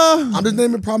just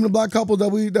naming prominent black couples that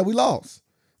we lost.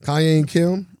 Kanye and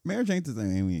Kim. Marriage ain't the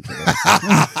same. We ain't shut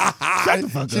the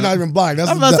fuck up. She's not even black.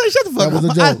 I'm about to say shut the fuck up. That was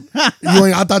a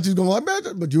joke. I thought you was gonna like marriage,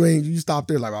 but you ain't. You stopped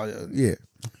there like, oh yeah.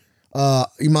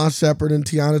 Iman Shepherd and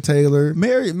Tiana Taylor.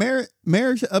 Marriage.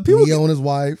 Neo and his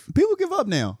wife. People give up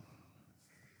now.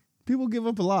 People give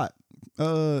up a lot.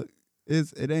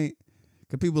 It ain't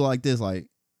because people like this. Like,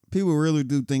 people really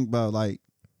do think about like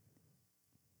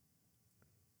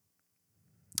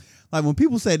when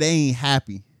people say they ain't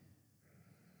happy.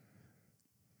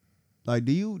 Like,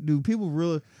 do people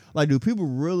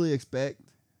really expect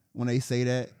when they say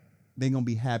that they gonna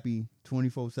be happy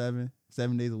 24/7,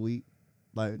 7 days a week?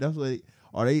 Like, that's what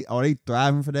are they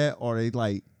thriving for that, or they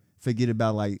like forget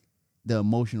about like the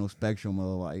emotional spectrum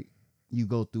of like you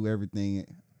go through everything,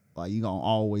 like you gonna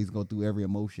always go through every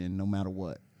emotion no matter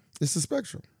what. It's a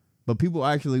spectrum. But people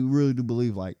actually really do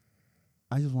believe like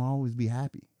I just want to always be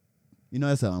happy. You know,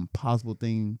 that's an impossible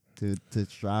thing to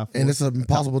strive for. And it's an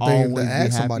impossible thing to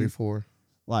ask somebody for.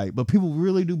 Like, but people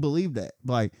really do believe that.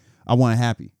 Like, I want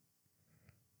happy.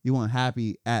 You want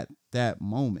happy at that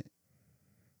moment.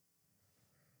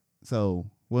 So,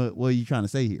 what are you trying to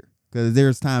say here? Because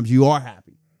there's times you are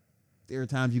happy. There are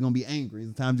times you're going to be angry.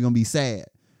 There's times you're going to be sad.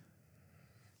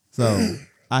 So,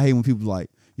 I hate when people are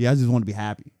like, yeah, I just want to be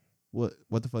happy. What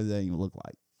the fuck does that even look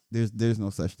like? There's no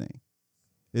such thing.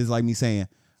 It's like me saying,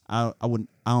 I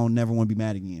don't never want to be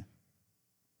mad again.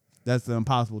 That's the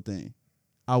impossible thing.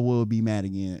 I will be mad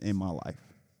again in my life.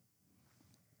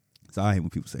 So I hate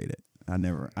when people say that. I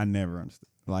never understand.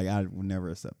 Like, I would never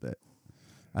accept that.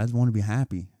 I just want to be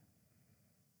happy.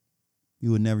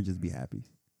 You would never just be happy.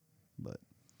 But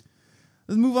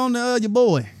let's move on to your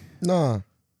boy. Nah.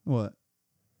 What?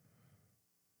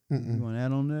 Mm-mm. You want to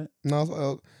add on that?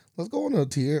 No. Let's go on to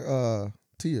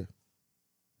Tia.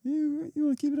 You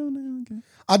want to keep it on there? Okay.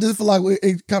 I just feel like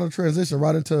it kind of transitioned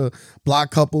right into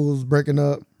black couples breaking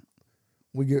up.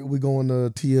 We going to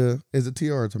Tia. Is it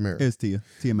Tia or Tamara? It's Tia.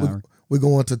 Tia Mowry. We're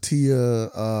going to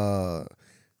Tia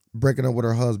breaking up with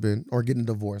her husband or getting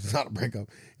divorced. It's not a breakup.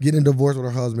 Getting divorced with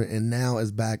her husband and now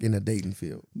is back in the dating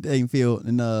field. And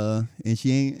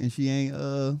she ain't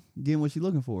getting what she's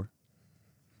looking for.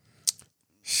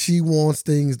 She wants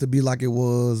things to be like it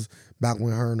was back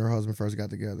when her and her husband first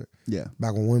got together. Yeah.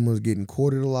 Back when women was getting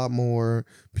courted a lot more,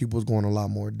 people was going on a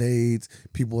lot more dates,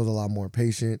 people was a lot more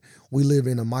patient. We live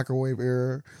in a microwave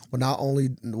era. Well, not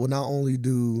only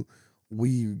do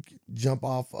we jump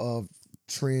off of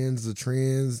the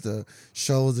trends, the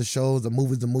shows, the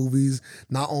movies.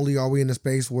 Not only are we in a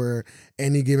space where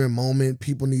any given moment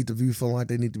people need to feel like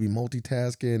they need to be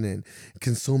multitasking and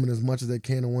consuming as much as they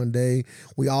can in one day.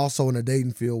 We also in a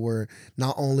dating field where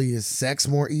not only is sex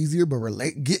more easier, but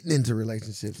getting into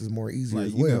relationships is more easier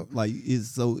as well.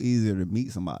 It's so easier to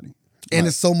meet somebody. And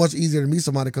it's so much easier to meet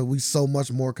somebody because we're so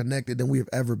much more connected than we have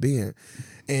ever been.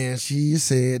 And she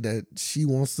said that she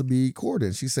wants to be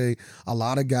courted. She said a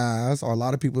lot of guys or a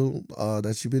lot of people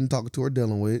that she's been talking to or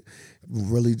dealing with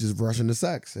really just rush into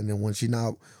sex. And then when she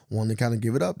not wanting to kind of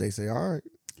give it up, they say, all right,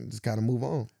 just kind of move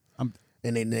on.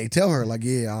 And they tell her like,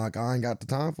 yeah, I ain't got the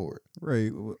time for it.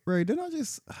 Ray, did I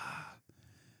just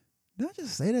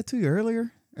say that to you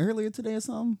earlier today or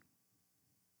something?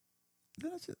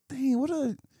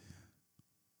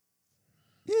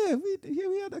 Yeah,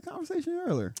 we had that conversation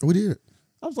earlier. We did.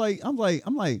 I'm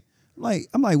like,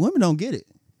 I'm like, women don't get it.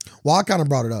 Well, I kind of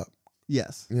brought it up.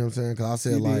 Yes. You know what I'm saying? Because I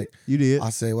said you did. I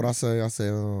said what I say. I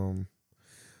said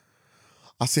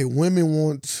women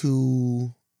want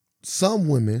to. Some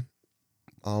women,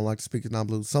 I don't like to speak it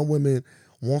non-blue. Some women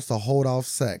wants to hold off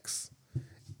sex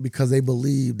because they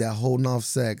believe that holding off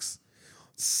sex.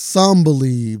 Some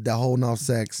believe that holding off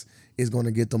sex is going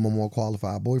to get them a more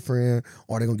qualified boyfriend,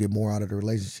 or they're going to get more out of the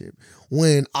relationship.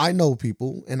 When I know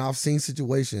people, and I've seen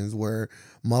situations where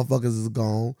motherfuckers is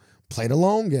gone, play the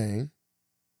long game,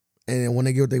 and then when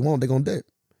they get what they want, they're going to dip.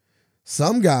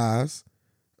 Some guys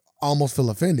almost feel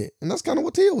offended, and that's kind of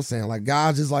what Tia was saying. Like,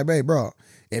 guys just like, hey, bro,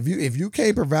 if you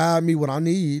can't provide me what I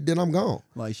need, then I'm gone.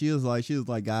 Like she was like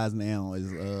guys now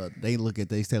is they look at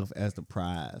themselves as the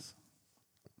prize,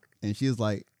 and she was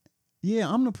like, yeah,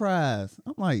 I'm the prize.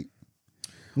 I'm like,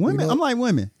 women. I'm like,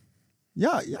 women,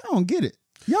 y'all don't get it.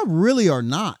 Y'all really are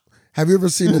not. Have you ever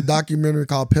seen a documentary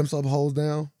called "Pimps Up, Hoes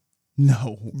Down"?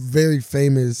 No. Very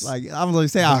famous. Like I was gonna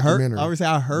say, I heard of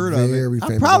it.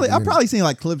 I probably seen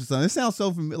like clips or something. It sounds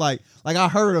so familiar. Like I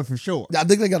heard of it for sure. I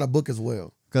think they got a book as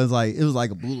well. Cause like it was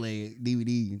like a bootleg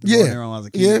DVD. Yeah, when I was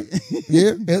a kid.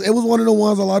 yeah. It was one of the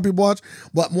ones a lot of people watch.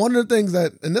 But one of the things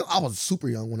that, and I was super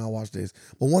young when I watched this.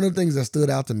 But one of the things that stood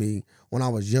out to me when I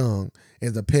was young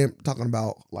is the pimp talking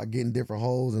about like getting different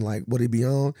hoes and like what he be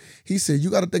on. He said you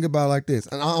got to think about it like this.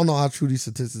 And I don't know how true these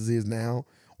statistics is now,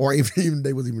 or even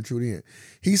they was even true then.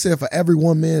 He said for every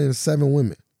one man, there's 7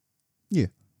 women. Yeah.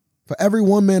 For every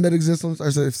one man that exists,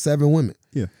 there's 7 women.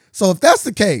 Yeah. So if that's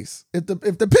the case, if the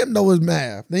pimp know his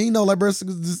math, then he know like, bro, it's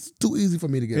just too easy for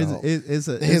me to get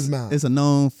It's a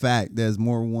known fact. There's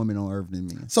more women on Earth than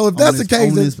men. So if that's the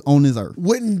case, on this Earth,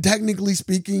 wouldn't technically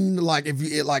speaking, like if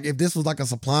this was like a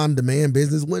supply and demand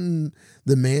business, wouldn't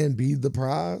the man be the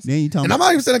prize? Then you talking. And I'm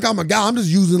not even saying I'm a guy. I'm just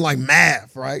using like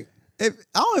math, right? I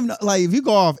don't even know, like if you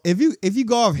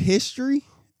go off history,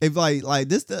 if like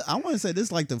this, I want to say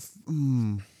this like the.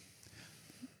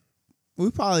 We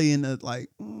probably in the like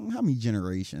how many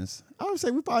generations? I would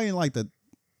say we probably in like the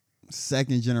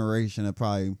 2nd generation of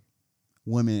probably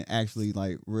women actually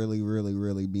like really, really,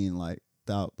 really being like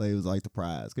thought they was like the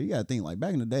prize. Cause you gotta think like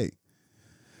back in the day,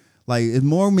 like it's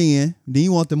more men. Then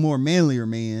you want the more manlier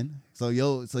man. So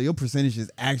your percentage is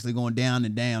actually going down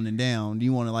and down and down.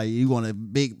 You want a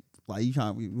big like you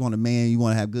want a man you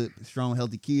want to have good, strong,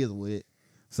 healthy kids with.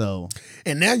 So,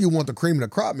 and now you want the cream of the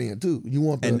crop man too. You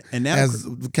want the and now as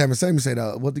Kevin Samuel said,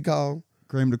 what do you call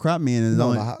cream of the crop man is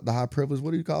the high privilege.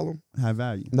 What do you call them? High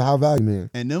value. The high value man.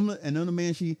 And then the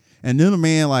man she dealing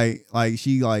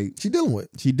with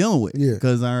yeah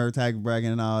because of her tax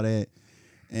bracket and all that.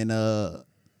 And no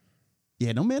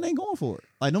man ain't going for it.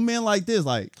 Like no man like this.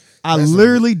 Like I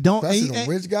literally don't. And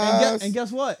rich guys. And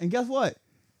guess what?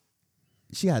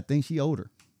 She gotta think she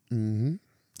older. Mm-hmm.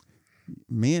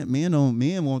 Men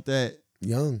want that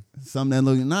young. Something that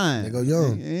look 9. They go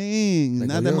young.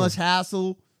 Not that much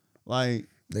hassle. Like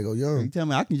they go young. You tell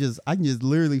me I can just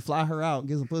literally fly her out,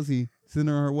 get some pussy, send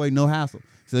her way, no hassle.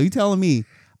 So you telling me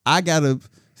I gotta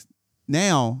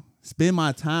now spend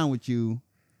my time with you?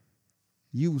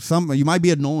 You might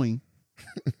be annoying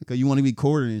because you want to be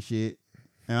courted and shit,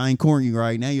 and I ain't courting you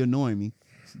right now. You're annoying me.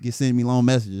 Get sending me long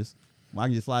messages. Well, I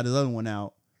can just fly this other one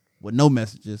out with no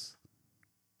messages.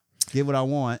 Get what I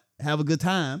want. Have a good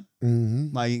time.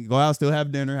 Mm-hmm. Like go out, still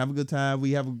have dinner, have a good time.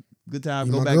 We have a good time.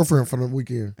 You're go my back girlfriend for the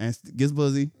weekend and get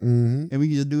pussy, mm-hmm. and we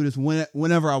can just do this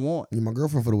whenever I want. You're my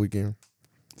girlfriend for the weekend.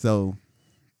 So,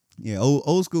 yeah,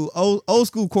 old school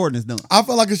courting is done. I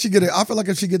feel like if she go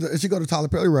to Tyler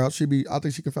Perry route, I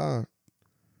think she can find.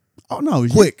 Oh no,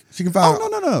 quick. She can find. Oh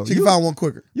no. She can find one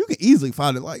quicker. You can easily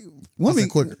find it. Like women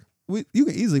quicker. You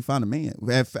can easily find a man.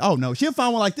 Oh no, she'll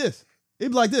find one like this.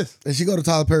 It'd be like this. And she go to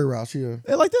Tyler Perry route. It's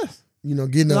like this. You know,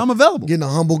 I'm available. Getting a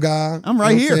humble guy. I'm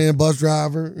right here. Saying, bus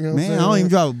driver. You know man, I don't even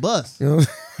drive a bus. You know?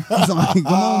 Somebody,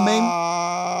 come on,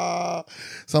 baby.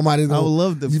 Somebody's gonna, I would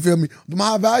love to. You feel me? The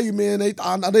high value, man, they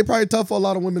probably tough for a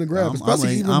lot of women to grab. I'm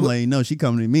letting you know she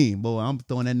coming to me. Boy, I'm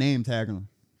throwing that name tag on her.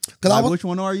 Like, which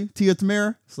one are you? Tia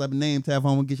Tamara? Slap a name tag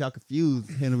on, get y'all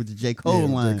confused. Hitting with the J. Cole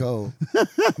line. J. Cole.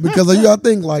 Because of you, I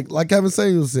think, like Kevin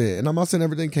Samuel said, and I'm not saying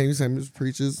everything Kevin Samuel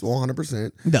preaches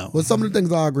 100%. No. But some of the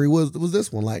things I agree was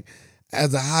this one. Like,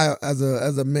 as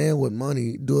a man with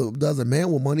money, does a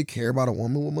man with money care about a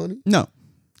woman with money? No.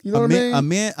 You know what I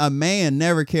mean? A man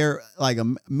never care, like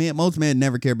most men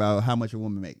never care about how much a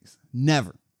woman makes.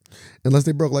 Never. Unless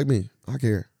they broke like me. I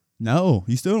care. No,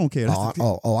 you still don't care.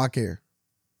 I care.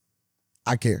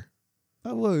 I care.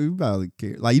 Oh, well, you probably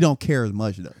care. Like, you don't care as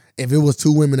much, though. If it was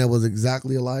 2 women that was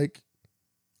exactly alike,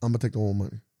 I'm going to take the one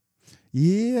money.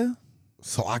 Yeah.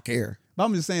 So I care. But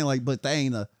I'm just saying, like, but they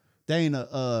ain't a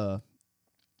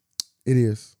It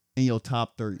is. In your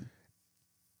top 3.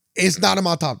 It's not in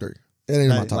my top 3. It ain't in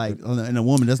my top like, 3. And a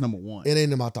woman, that's number 1. It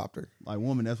ain't in my top 3. Like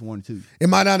woman, that's 1 and 2. It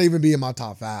might not even be in my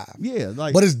top 5. Yeah,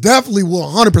 like, but it's definitely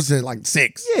 100% like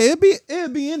 6. Yeah,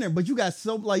 it'd be in there. But you got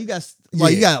you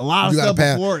got a lot of stuff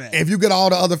before that. If you get all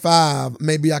the other 5,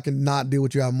 maybe I can not deal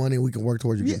with you, have money, and we can work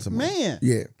towards you getting some money. Man,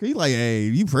 yeah. Cause you like, hey,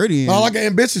 you pretty. But I like an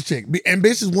ambitious chick.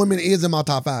 Ambitious woman is in my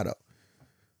top 5 though.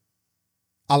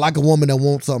 I like a woman that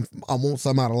wants something. I want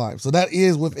something out of life. So that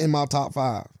is within my top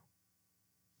 5.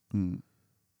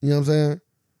 You know what I'm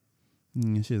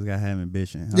saying? She's got to have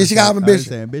ambition. Yeah, she got to have ambition.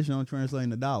 Say ambition don't translate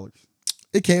into dollars.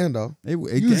 It can though. It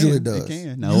usually can. does. It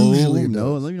can. No, usually it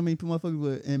no. does. Let me put motherfuckers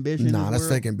with ambition. Nah, that's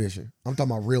fake ambition. I'm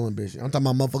talking about real ambition. I'm talking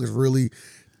about motherfuckers really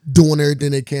doing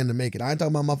everything they can to make it. I ain't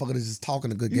talking about motherfuckers that's just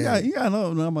talking a good game. You gotta know.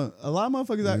 A lot of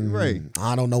motherfuckers out right.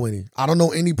 I don't know any. I don't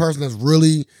know any person that's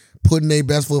really putting their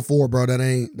best foot forward, bro. That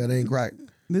ain't crack.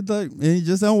 It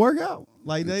just don't work out.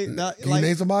 Like they, can you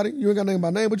name somebody? You ain't got to name by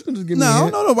name, but you can just give me. No, I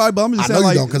don't know nobody. But I'm just saying, I know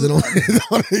like, you don't because it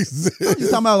don't exist. I'm just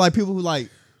talking about like people who like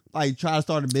try to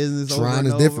start a business. Trying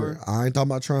is over. different. I ain't talking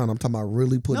about trying. I'm talking about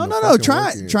really putting. No.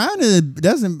 Trying is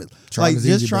doesn't trying like is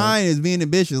just easy, trying is being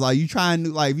ambitious. Like you trying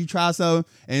to like if you try something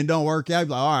and it don't work out, you're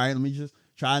like, all right, let me just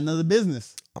try another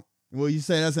business. Well, you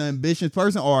say that's an ambitious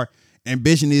person, or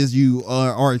ambition is you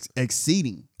are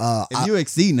exceeding. If you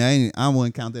exceeding, I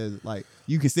wouldn't count that as like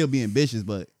you can still be ambitious,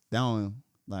 but that don't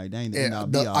like that ain't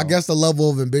not be all. I guess the level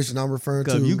of ambition I'm referring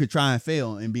to. Because you could try and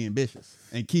fail and be ambitious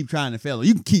and keep trying to fail.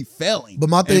 You can keep failing. But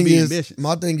my thing is,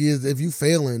 ambitious. if you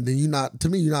failing, then you're not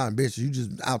ambitious. You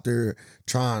just out there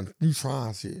trying. You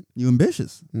trying shit. You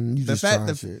ambitious. You just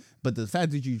trying shit. But the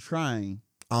fact that you trying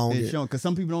is showing because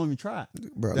some people don't even try.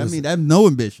 Bro, that means that's no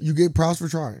ambition. You get props for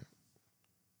trying.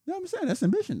 You know what I'm saying? That's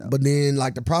ambition though. But then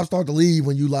like the props start to leave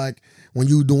when you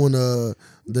doing the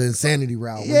insanity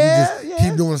route. When you just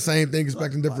keep doing the same thing,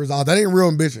 expecting different results. That ain't real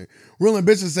ambition. Real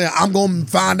ambition is saying, I'm gonna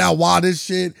find out why this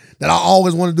shit that I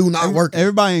always want to do not working.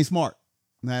 Everybody ain't smart.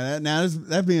 Now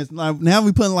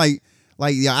we putting like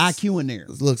your IQ in there.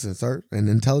 Listen, sir, and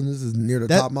intelligence is near the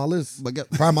top of my list.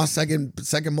 Probably my second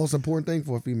most important thing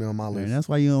for a female on my list. Man, that's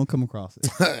why you don't come across it.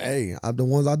 Hey, the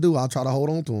ones I do, I'll try to hold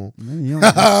on to them.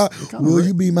 Man, will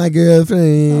you be my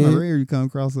girlfriend? Kind of rare you come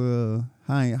across a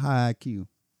high IQ.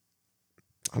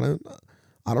 I don't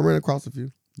run across a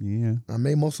few. Yeah, I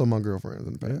made most of my girlfriends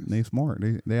in the past. They smart.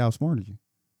 They outsmarted you.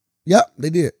 Yep, they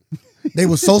did. They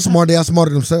were so smart they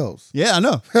outsmarted themselves. Yeah, I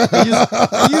know. They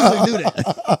usually do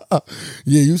that.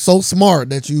 Yeah, you so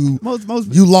smart that you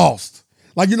lost.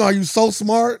 Like you know how you so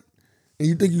smart and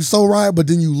you think you so right, but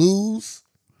then you lose.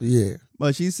 Yeah.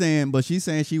 But she's saying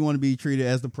she want to be treated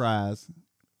as the prize.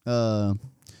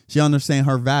 She understand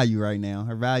her value right now.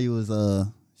 Her value is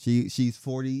she's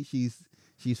 40.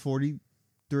 She's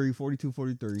 43, 42,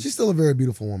 43. She's still a very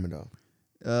beautiful woman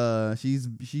though. She's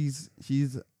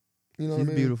you know she's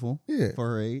beautiful. Yeah.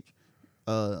 For her age.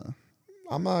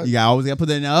 I'm not. You always gotta put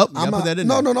that in there. Put that in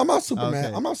there. No, I'm not super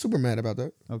mad. I'm not super mad about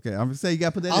that. Okay, I'm gonna say you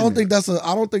gotta put that. I don't think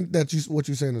that what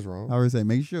you're saying is wrong. I always say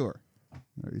make sure. I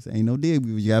always say ain't no dig.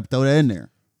 You gotta throw that in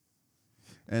there.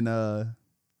 And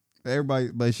everybody,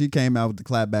 but she came out with the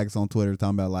clapbacks on Twitter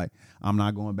talking about like I'm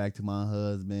not going back to my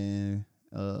husband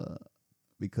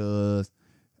because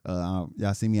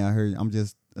y'all see me out here. I'm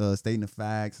just stating the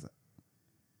facts.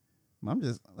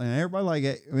 And everybody like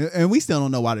it, and we still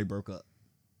don't know why they broke up.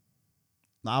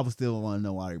 I would still want to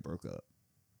know why they broke up,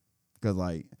 because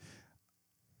like,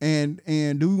 and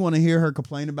do we want to hear her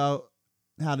complain about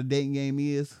how the dating game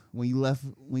is when you left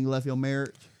your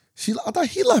marriage? I thought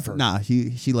he left her. Nah,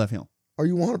 she left him. Are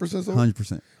you 100% so?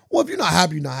 100%. Well, if you're not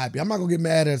happy, you're not happy. I'm not gonna get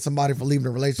mad at somebody for leaving a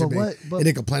relationship and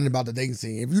then complaining about the dating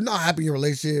scene. If you're not happy in your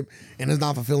relationship and it's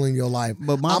not fulfilling your life,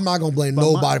 I'm not gonna blame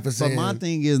nobody for saying. But my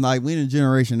thing is like we're in a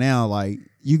generation now, like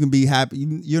you can be happy.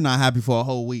 You're not happy for a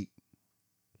whole week.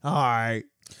 All right,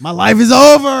 my life is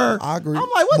over. I agree. I'm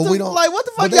like, what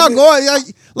the fuck y'all going?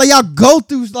 Like y'all go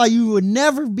through like you would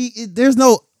never be. There's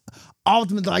no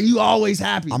ultimate like you always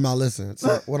happy. I'm not listening.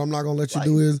 So what I'm not gonna let you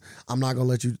do is I'm not gonna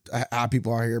let you have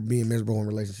people out here being miserable in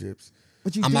relationships.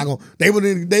 I'm not gonna.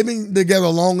 They've been together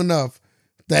long enough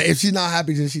that if she's not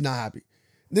happy, then she's not happy.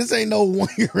 This ain't no 1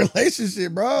 year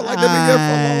relationship, bro. Like they've been together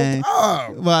for a long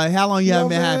time. Well, how long you haven't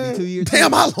been happy? 2 years.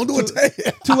 Damn, how long do it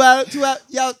take? Two out.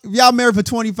 Y'all married for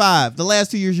 25. The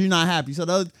last 2 years you're not happy.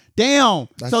 So damn.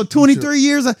 So 23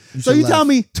 years. So you tell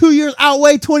me 2 years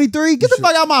outweigh 23? Get the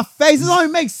fuck out of my face. This don't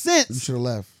even make sense. You should have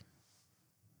left.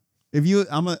 If you,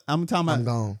 I'm talking about. I'm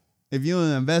gone. If you're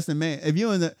an investment man, if you're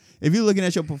looking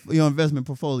at your investment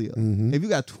portfolio, if you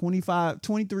got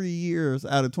 23 years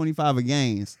out of 25 of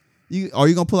gains, are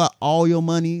you gonna pull out all your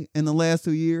money in the last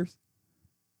 2 years?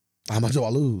 How much do I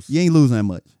lose? You ain't losing that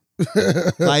much.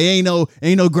 Like ain't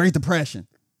no Great Depression.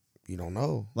 You don't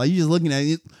know. Like you just looking at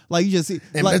it, like you just see.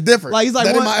 And like, it's different. Like he's like,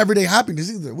 that ain't my everyday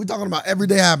happiness either. We're talking about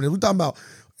everyday happiness. We're talking about.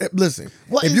 Listen,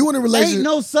 if you in a relationship, ain't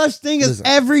no such thing as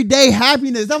everyday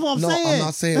happiness. That's what I'm saying. No, I'm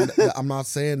not saying. I'm not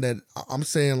saying that. I'm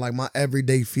saying like my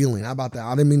everyday feeling. How about that?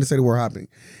 I didn't mean to say the word happy.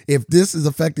 If this is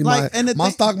affecting my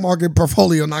stock market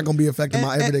portfolio, not gonna be affecting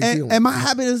my everyday feeling. And my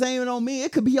happiness ain't even on me.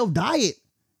 It could be your diet.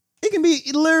 It can be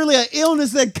literally an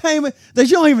illness that came that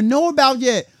you don't even know about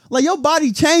yet. Like your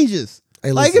body changes.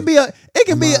 Hey, like it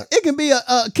can be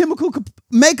a chemical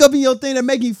makeup in your thing that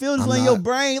make you feel this way in your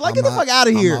brain. Like get the fuck out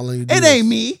of here. It ain't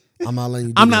me. I'm not letting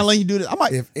you. I'm not letting you do this. I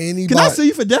might. If anybody, can I sue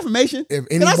you for defamation?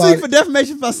 Can I sue you for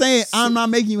defamation by saying I'm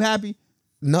not making you happy?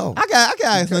 No. I got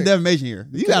ask for defamation here.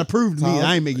 You got to prove to me that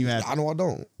I ain't making you happy. I know I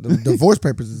don't. The divorce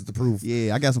papers is the proof.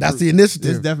 Yeah, I got some. That's proof. the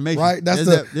initiative. It's defamation. Right.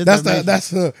 That's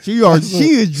She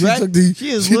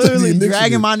is literally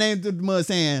dragging my name through the mud,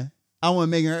 saying I want to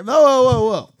make her.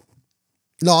 Whoa.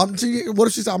 No, what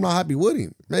if she said I'm not happy with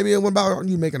him? Maybe it went about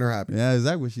you making her happy. Yeah,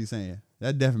 exactly what she's saying.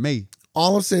 That defamation.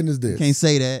 All I'm saying is this. Can't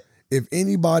say that. If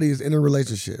anybody is in a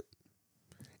relationship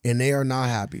and they are not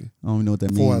happy, I don't even know what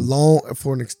that means.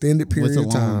 For an extended period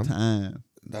of time. Time,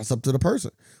 that's up to the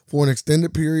person. For an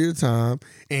extended period of time,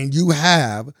 and you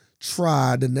have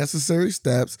tried the necessary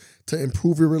steps to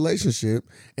improve your relationship,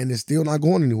 and it's still not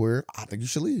going anywhere, I think you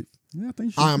should leave. Yeah, I think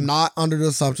you should. I am not under the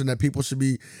assumption that people should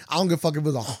be. I don't give a fuck if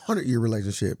it's 100-year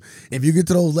relationship. If you get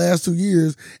to those last 2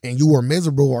 years and you are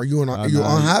miserable or you're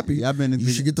unhappy,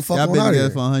 you should get the fuck on out of here.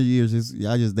 For 100 years.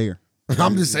 Y'all just there.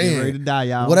 I'm just saying. Ready to die,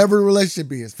 y'all. Whatever the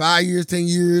relationship is, 5 years, 10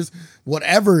 years,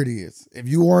 whatever it is. If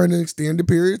you are in an extended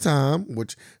period of time,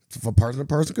 which for person to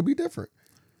person could be different,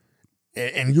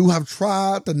 and you have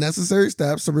tried the necessary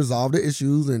steps to resolve the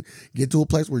issues and get to a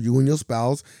place where you and your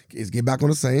spouse get back on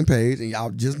the same page and y'all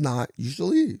just not, you should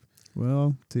leave.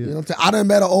 Well, you know what I'm saying? I done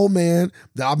met an old man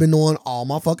that I've been knowing all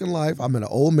my fucking life. I met an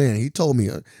old man. He told me,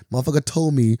 motherfucker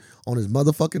told me on his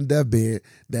motherfucking deathbed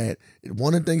that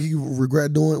one of the things he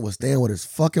regret doing was staying with his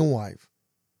fucking wife.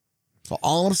 So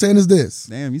all I'm saying is this.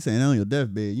 Damn, you saying that on your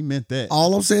deathbed. You meant that.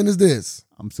 All I'm saying is this.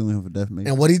 I'm suing him for defamation.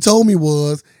 And what he told me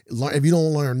was, if you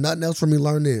don't learn nothing else from me,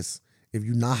 learn this. If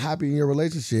you're not happy in your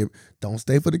relationship, don't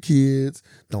stay for the kids.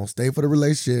 Don't stay for the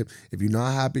relationship. If you're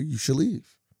not happy, you should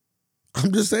leave.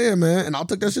 I'm just saying, man. And I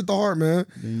took that shit to heart, man.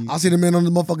 I see the man on the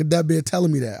motherfucking deathbed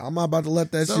telling me that. I'm not about to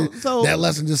let that that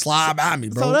lesson just slide by me,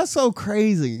 bro. So that's so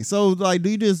crazy. So, like, do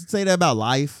you just say that about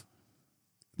life?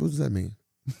 What does that mean?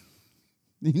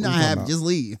 You're not happy, just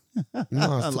leave.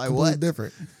 No, it's like what?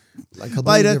 Different. Like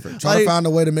completely different. Try to find a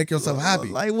way to make yourself happy.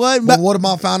 Like what? But what if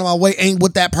I found my way ain't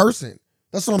with that person?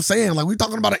 That's what I'm saying. Like we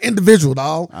talking about an individual,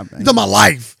 dog. You talking about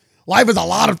life. Life is a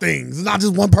lot of things. It's not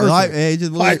just one person.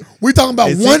 We talking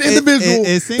about one individual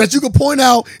that you can point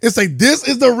out and say, this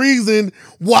is the reason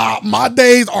why my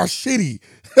days are shitty.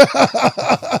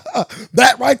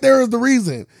 That right there is the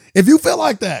reason. If you feel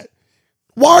like that,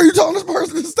 why are you telling this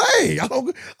person to stay?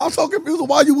 I'm so confused with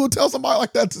why you will tell somebody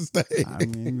like that to stay. I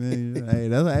mean,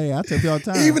 I tell you all the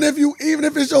time. Even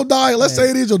if it's your diet, let's say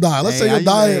it is your diet. Let's say your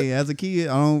diet. As a kid,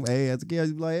 I used to be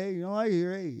like, hey, you don't like it,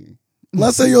 hey.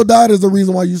 Let's say your diet is the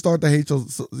reason why you start to hate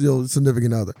your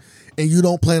significant other, and you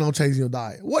don't plan on changing your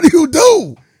diet. What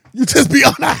do? You just be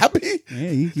unhappy?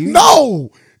 Yeah,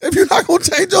 no. If you're not gonna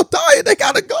change your diet, they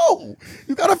gotta go.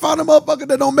 You gotta find a motherfucker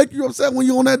that don't make you upset when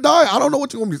you're on that diet. I don't know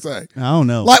what you want me to say. I don't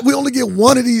know. Like we only get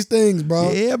one of these things,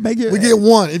 bro. Yeah, make it. We get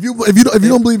one. If you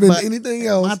don't believe in anything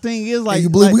else, my thing is like you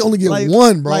believe we only get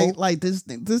one, bro. Like this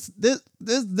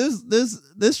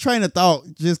train of thought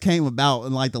just came about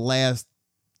in like the last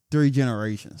 3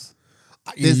 generations.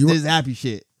 This happy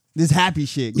shit.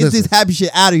 Get this happy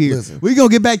shit out of here. We gonna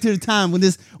get back to the time when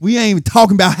we ain't even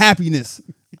talking about happiness.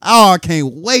 Oh, I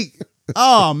can't wait.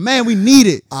 Oh man, we need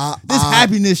it. This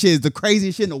happiness shit is the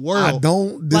craziest shit in the world. I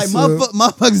don't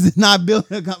motherfuckers did not build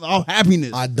off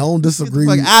happiness. I don't disagree.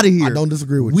 Get the fuck out of here. I don't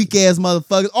disagree with weak ass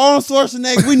motherfuckers. Arnold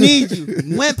Schwarzenegger, we need you.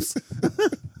 Wimps.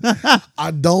 I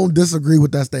don't disagree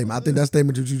with that statement. I think that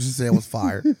statement that you just said was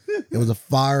fire. It was a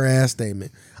fire ass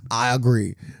statement. I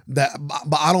agree that,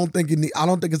 but I don't think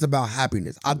it's about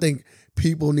happiness. I think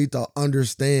people need to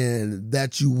understand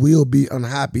that you will be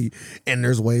unhappy and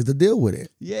there's ways to deal with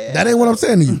it. Yeah. That ain't what I'm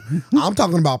saying to you. I'm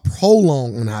talking about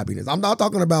prolonged unhappiness. I'm not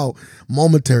talking about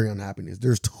momentary unhappiness.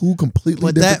 There's two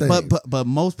completely different things. But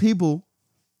most people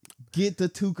get the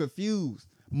two confused.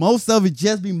 Most of it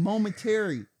just be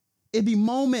momentary. It be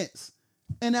moments.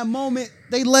 And that moment,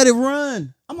 they let it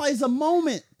run. I'm like, it's a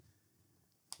moment.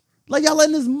 Like y'all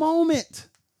letting this moment.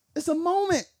 It's a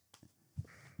moment.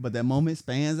 But that moment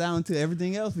spans out into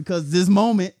everything else because this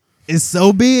moment It's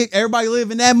so big. Everybody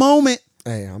live in that moment.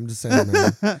 Hey, I'm just saying,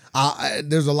 man.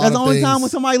 There's a lot That's of the only things, time when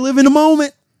somebody live in the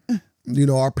moment. You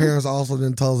know, our parents also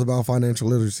didn't tell us about financial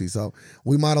literacy. So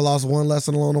we might have lost one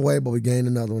lesson along the way, but we gained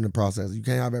another one in the process. You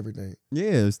can't have everything.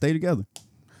 Yeah, stay together.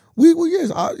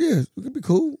 Yes, we could be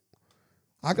cool.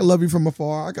 I can love you from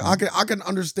afar. I can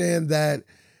understand that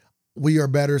we are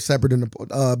better separate and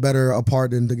better apart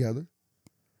than together.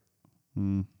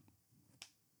 I'm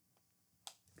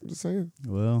just saying.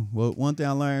 Well, one thing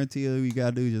I learned, Tia, you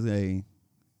gotta do is just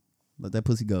let that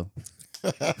pussy go.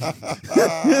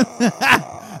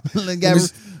 Let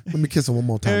me kiss it one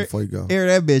more time before you go. Air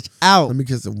that bitch out. Let me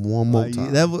kiss it one more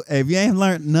time. If you ain't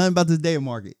learned nothing about this dating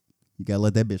market, you gotta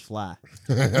let that bitch fly.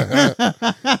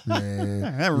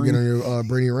 Man, you get on your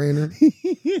Brittany Rayner.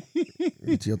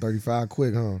 Get your 35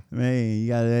 quick, huh? Man, you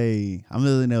gotta. I'm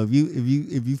really know if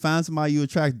you find somebody you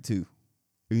attracted to,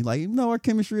 and you like, our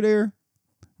chemistry there.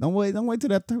 Don't wait till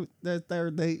that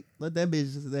third date. Let that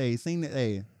bitch just sing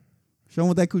that. Show them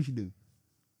what that coochie do.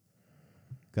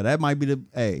 Cause that might be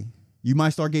you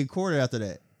might start getting courted after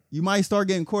that. You might start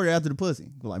getting courted after the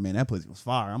pussy. Be like, man, that pussy was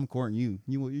fire. I'm courting you.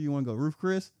 You want to go Roof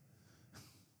Chris?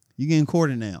 You getting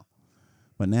courted now.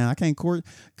 But now I can't court.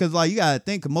 Cause like you gotta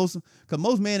think, cause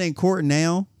most men ain't courting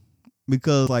now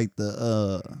because like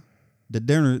the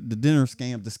dinner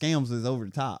scam, the scams is over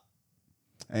the top.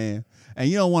 And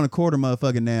you don't want to court a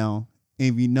motherfucker now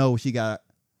if you know she got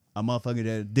a motherfucker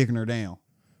that's dicking her down.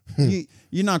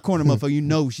 You're not courting a motherfucker. You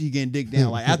know she getting dick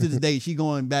down. Like after this date, she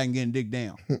going back and getting dick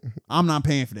down. I'm not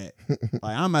paying for that.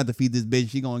 Like I'm about to feed this bitch.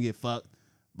 She gonna get fucked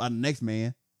by the next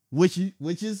man, which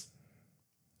is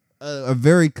a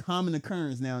very common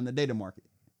occurrence now in the dating market.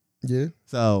 Yeah.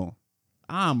 So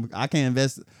I can't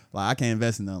invest. Like I can't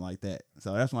invest in nothing like that.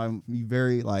 So that's why I'm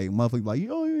very like motherfucker. Like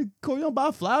you don't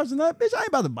buy flowers and that bitch. I ain't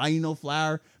about to buy you no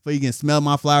flower so you can smell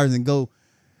my flowers and go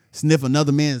sniff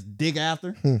another man's dick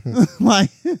after. like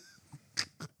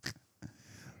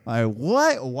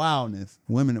what wildness.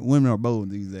 Women are bold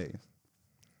these days.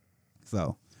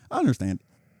 So I understand it.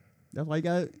 That's why you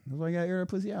got air that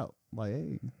pussy out. Like,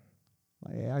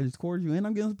 hey, I just courted you and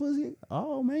I'm getting some pussy.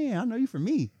 Oh man, I know you for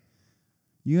me.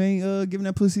 You ain't giving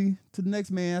that pussy to the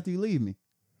next man after you leave me.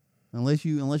 Unless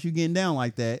you getting down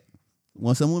like that.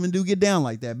 When some women do get down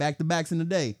like that, back to backs in the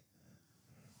day.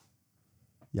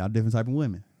 Y'all different type of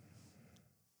women.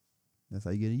 That's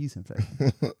how you get a yeast infection.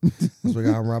 That's what we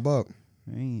gotta wrap up.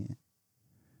 Man.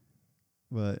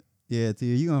 But yeah,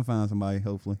 Tia, you gonna find somebody,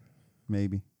 hopefully.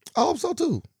 Maybe. I hope so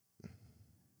too.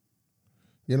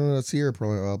 You know, that's here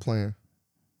plan.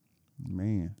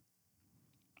 Man.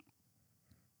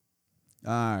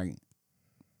 All right.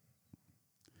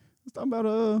 Let's talk about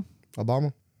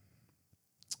Obama.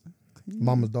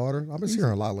 Obama's daughter. I've been seeing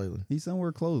her a lot lately. He's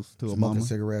somewhere close to smoking Obama.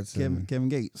 Cigarettes. Kevin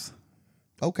Gates.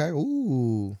 Okay.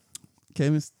 Ooh.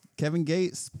 Kevin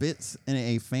Gates spits in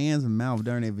a fan's mouth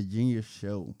during a Virginia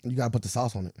show. You gotta put the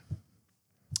sauce on it.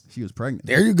 She was pregnant.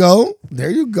 There you go.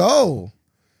 There you go.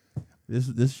 This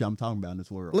is shit I'm talking about in this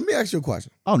world. Let me ask you a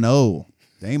question. Oh no,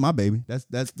 that ain't my baby. That's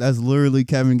literally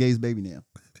Kevin Gates' baby now.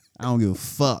 I don't give a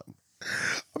fuck.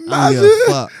 Imagine if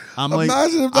that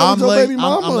was your baby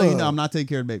mama. I'm not taking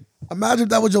care of the baby. Imagine if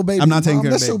that was your baby. I'm not taking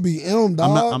care of the baby. That should be M,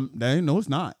 dog. No, it's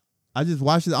not. I just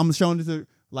watched it. I'm showing it to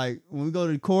like when we go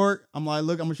to the court. I'm like,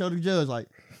 look, I'm gonna show the judge like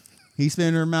he's spitting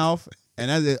in her mouth, and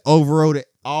that it overrode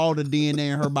all the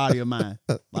DNA in her body of mine.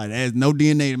 Like there's no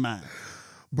DNA in mine.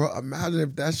 Bro, imagine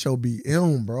if that show be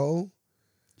M, bro.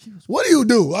 What do you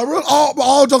do?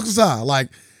 All jokes aside,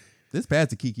 like this path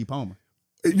to Keke Palmer.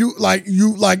 You at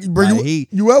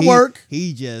work.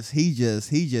 He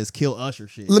just killed Usher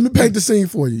shit. Let me paint the scene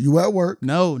for you. You at work.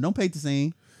 No, don't paint the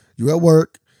scene. You at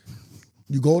work.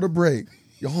 You go to break.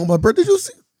 You're home. Bro, did you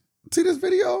see this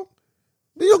video?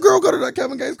 Did your girl go to that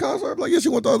Kevin Gates concert? I'm like, yeah, she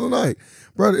went the other night.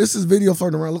 Bro, it's this video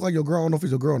floating around. Look like your girl. I don't know if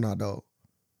it's your girl or not, though.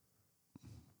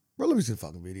 Bro, let me see the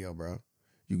fucking video, bro.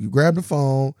 You grab the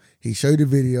phone. He show you the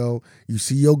video. You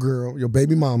see your girl, your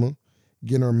baby mama,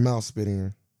 getting her mouth spit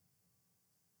in.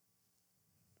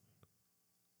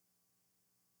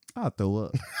 I'll throw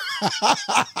up.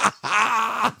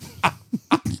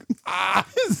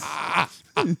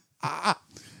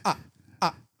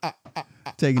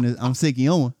 Taking this, I'm sick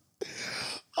on.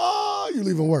 Oh, you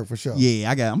leaving work for sure.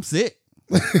 Yeah, I'm sick.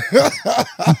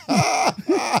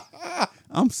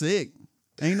 I'm sick.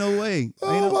 Ain't no way. Ain't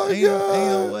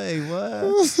no way.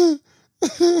 What?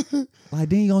 Like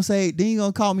then you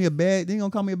gonna call me a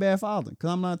bad father because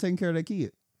I'm not taking care of that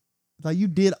kid. Like you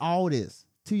did all this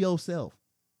to yourself.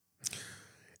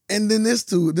 And then this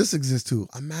exists too.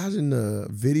 Imagine the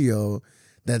video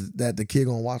that the kid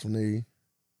gonna watch when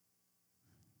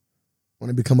When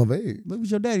they become of age. Look what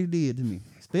your daddy did to me.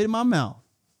 Spit in my mouth.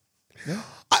 Yeah.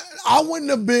 I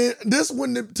wouldn't have been, this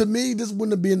wouldn't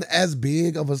have been as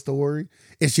big of a story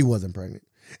if she wasn't pregnant.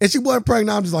 If she wasn't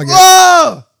pregnant, I'm just like,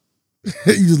 oh!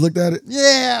 You just looked at it?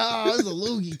 Yeah. Oh, it was a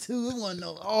loogie too. It wasn't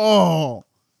no, oh.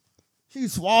 She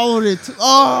swallowed it too.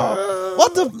 Oh.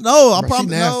 What the, no, I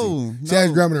probably, no. She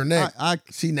has grabbing her neck.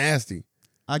 She nasty.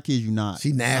 I kid you not.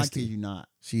 She nasty. I kid you not.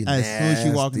 She as nasty. soon as she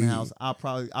walk in the house, I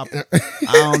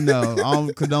don't know. I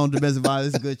don't condone domestic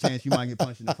violence. There's a good chance you might get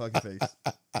punched in the fucking face.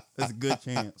 There's a good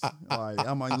chance. Like,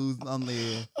 I might lose one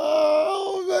leg.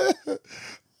 Oh man.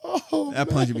 Oh, that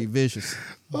punch would be vicious.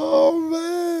 Oh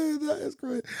man, that is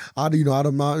great. How do you know? I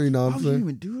don't know. You know what I'm saying? How do you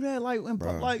even do that? Like, when,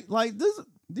 like this.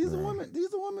 These are women. These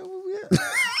are women.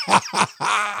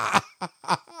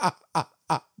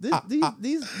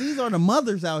 These are the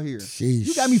mothers out here. Sheesh.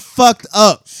 You got me fucked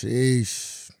up.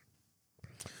 Sheesh.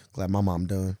 Glad my mom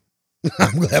done.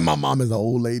 I'm glad my mom is an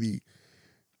old lady.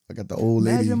 I got the old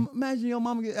lady. Imagine your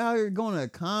mama get out here going to a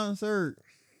concert.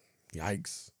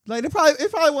 Yikes. Like it probably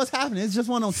what's happening. It's just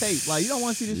one on tape. Like you don't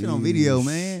want to see this shit on video,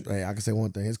 man. Hey, I can say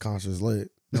one thing. His concert is lit.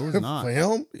 No, it's not. For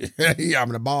him, he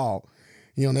having a ball.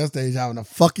 He on that stage having a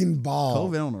fucking ball.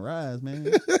 COVID on the rise, man.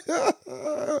 No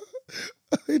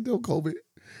COVID.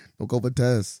 No COVID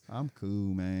test. I'm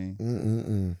cool,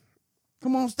 man.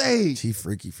 Come on stage. She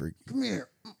freaky. Come here.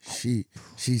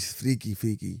 She's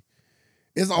freaky.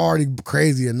 It's already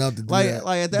crazy enough to do that.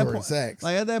 Like at that during point, sex.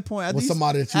 Like at that point, with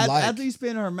somebody that you like. After you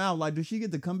spit in her mouth, like, does she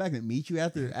get to come back and meet you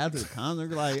after the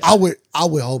concert? Like, I would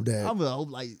hope that. I would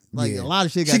hope like a lot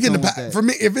of shit. She getting the package for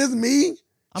me. If it's me,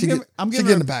 she getting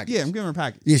the package. Yeah, I'm giving her a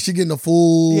package. Yeah, she getting the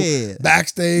full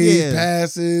backstage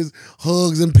passes,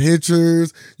 hugs and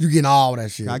pictures. You getting all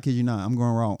that shit. I kid you not. I'm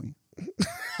going raw. You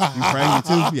pregnant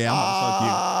too? Yeah, I'm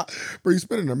gonna fuck you. But you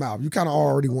spit in her mouth. You kind of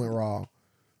already went raw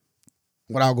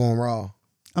without going raw.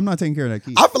 I'm not taking care of that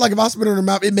kid. I feel like if I spit in her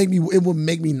mouth, it would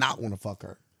make me not want to fuck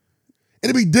her.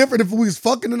 It'd be different if we was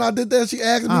fucking and I did that. She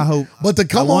asked me. I hope. But to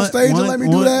come on stage and let me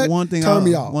do that, turn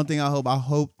me off. One thing I hope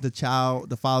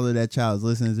the father of that child is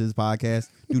listening to this podcast.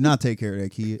 Do not take care of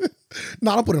that kid.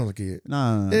 No, don't put it on the kid.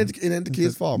 Nah. It ain't the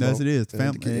kid's fault, bro. Yes, it is. I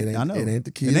know. It ain't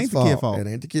the kid's fault. It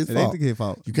ain't the kid's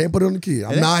fault. You can't put it on the kid.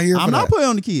 I'm not here for that. I'm not putting it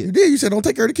on the kid. You did. You said don't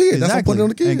take care of the kid. Exactly. That's why I put it on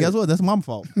the kid. And guess what? That's mom's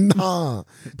fault. Nah.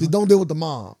 Just don't deal with the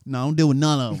mom. No, don't deal with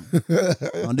none of them.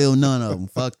 Don't deal with none of them.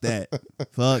 Fuck that.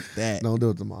 Don't deal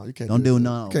with the mom. You can't. Don't deal with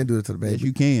none of them. You can't do it to the baby. Yes,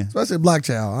 you can. Especially a black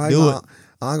child.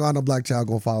 I ain't got no black child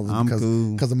gonna follow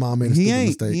because the mom made a stupid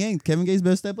mistake. He ain't. Kevin Gates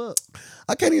better step up.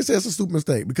 I can't even say it's a stupid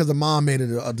mistake because the mom made it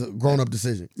a grown-up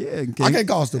decision. Yeah, I can't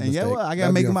call it a stupid mistake. Yeah, well, I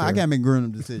gotta make a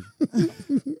grown-up decision.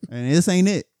 And this ain't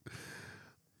it.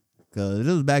 Because if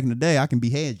it was back in the day, I can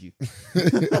behead you.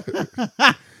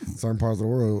 Certain parts of the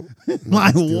world.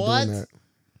 Like what?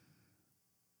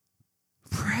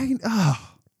 Pregnant?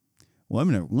 Oh.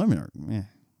 Women are, man.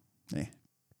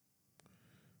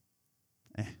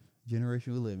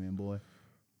 Generation we live in, boy.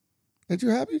 Ain't you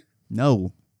happy?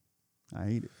 No. I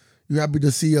hate it. You happy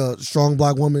to see a strong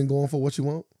black woman going for what you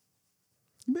want?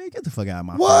 Man, get the fuck out of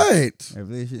my face.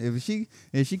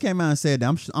 If she came out and said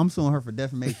that, I'm suing her for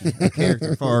defamation of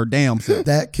character for her damn self.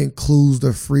 That concludes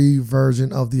the free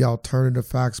version of the Alternative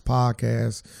Facts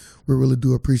podcast. We really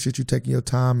do appreciate you taking your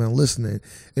time and listening.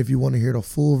 If you want to hear the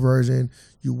full version,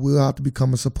 you will have to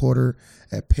become a supporter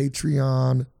at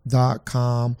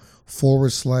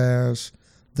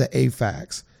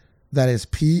patreon.com/theafacts. That is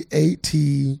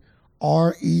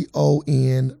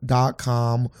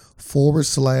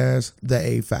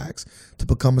patreon.com/theafacts to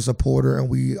become a supporter. And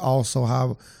we also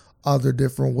have other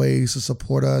different ways to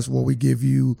support us where we give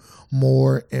you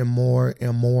more and more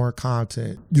and more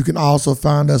content. You can also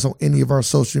find us on any of our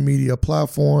social media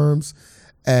platforms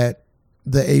at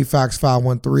the AFACS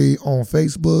 513 on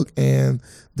Facebook and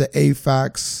the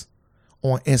AFACS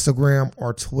on Instagram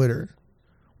or Twitter.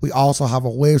 We also have a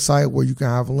website where you can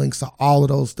have links to all of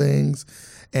those things,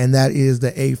 and that is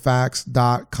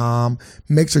theafacts.com.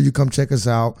 Make sure you come check us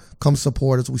out. Come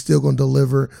support us. We're still going to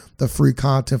deliver the free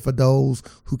content for those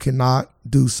who cannot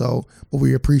do so, but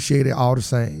we appreciate it all the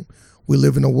same. We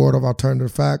live in a world of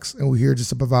alternative facts, and we're here just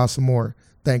to provide some more.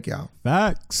 Thank y'all.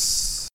 Facts.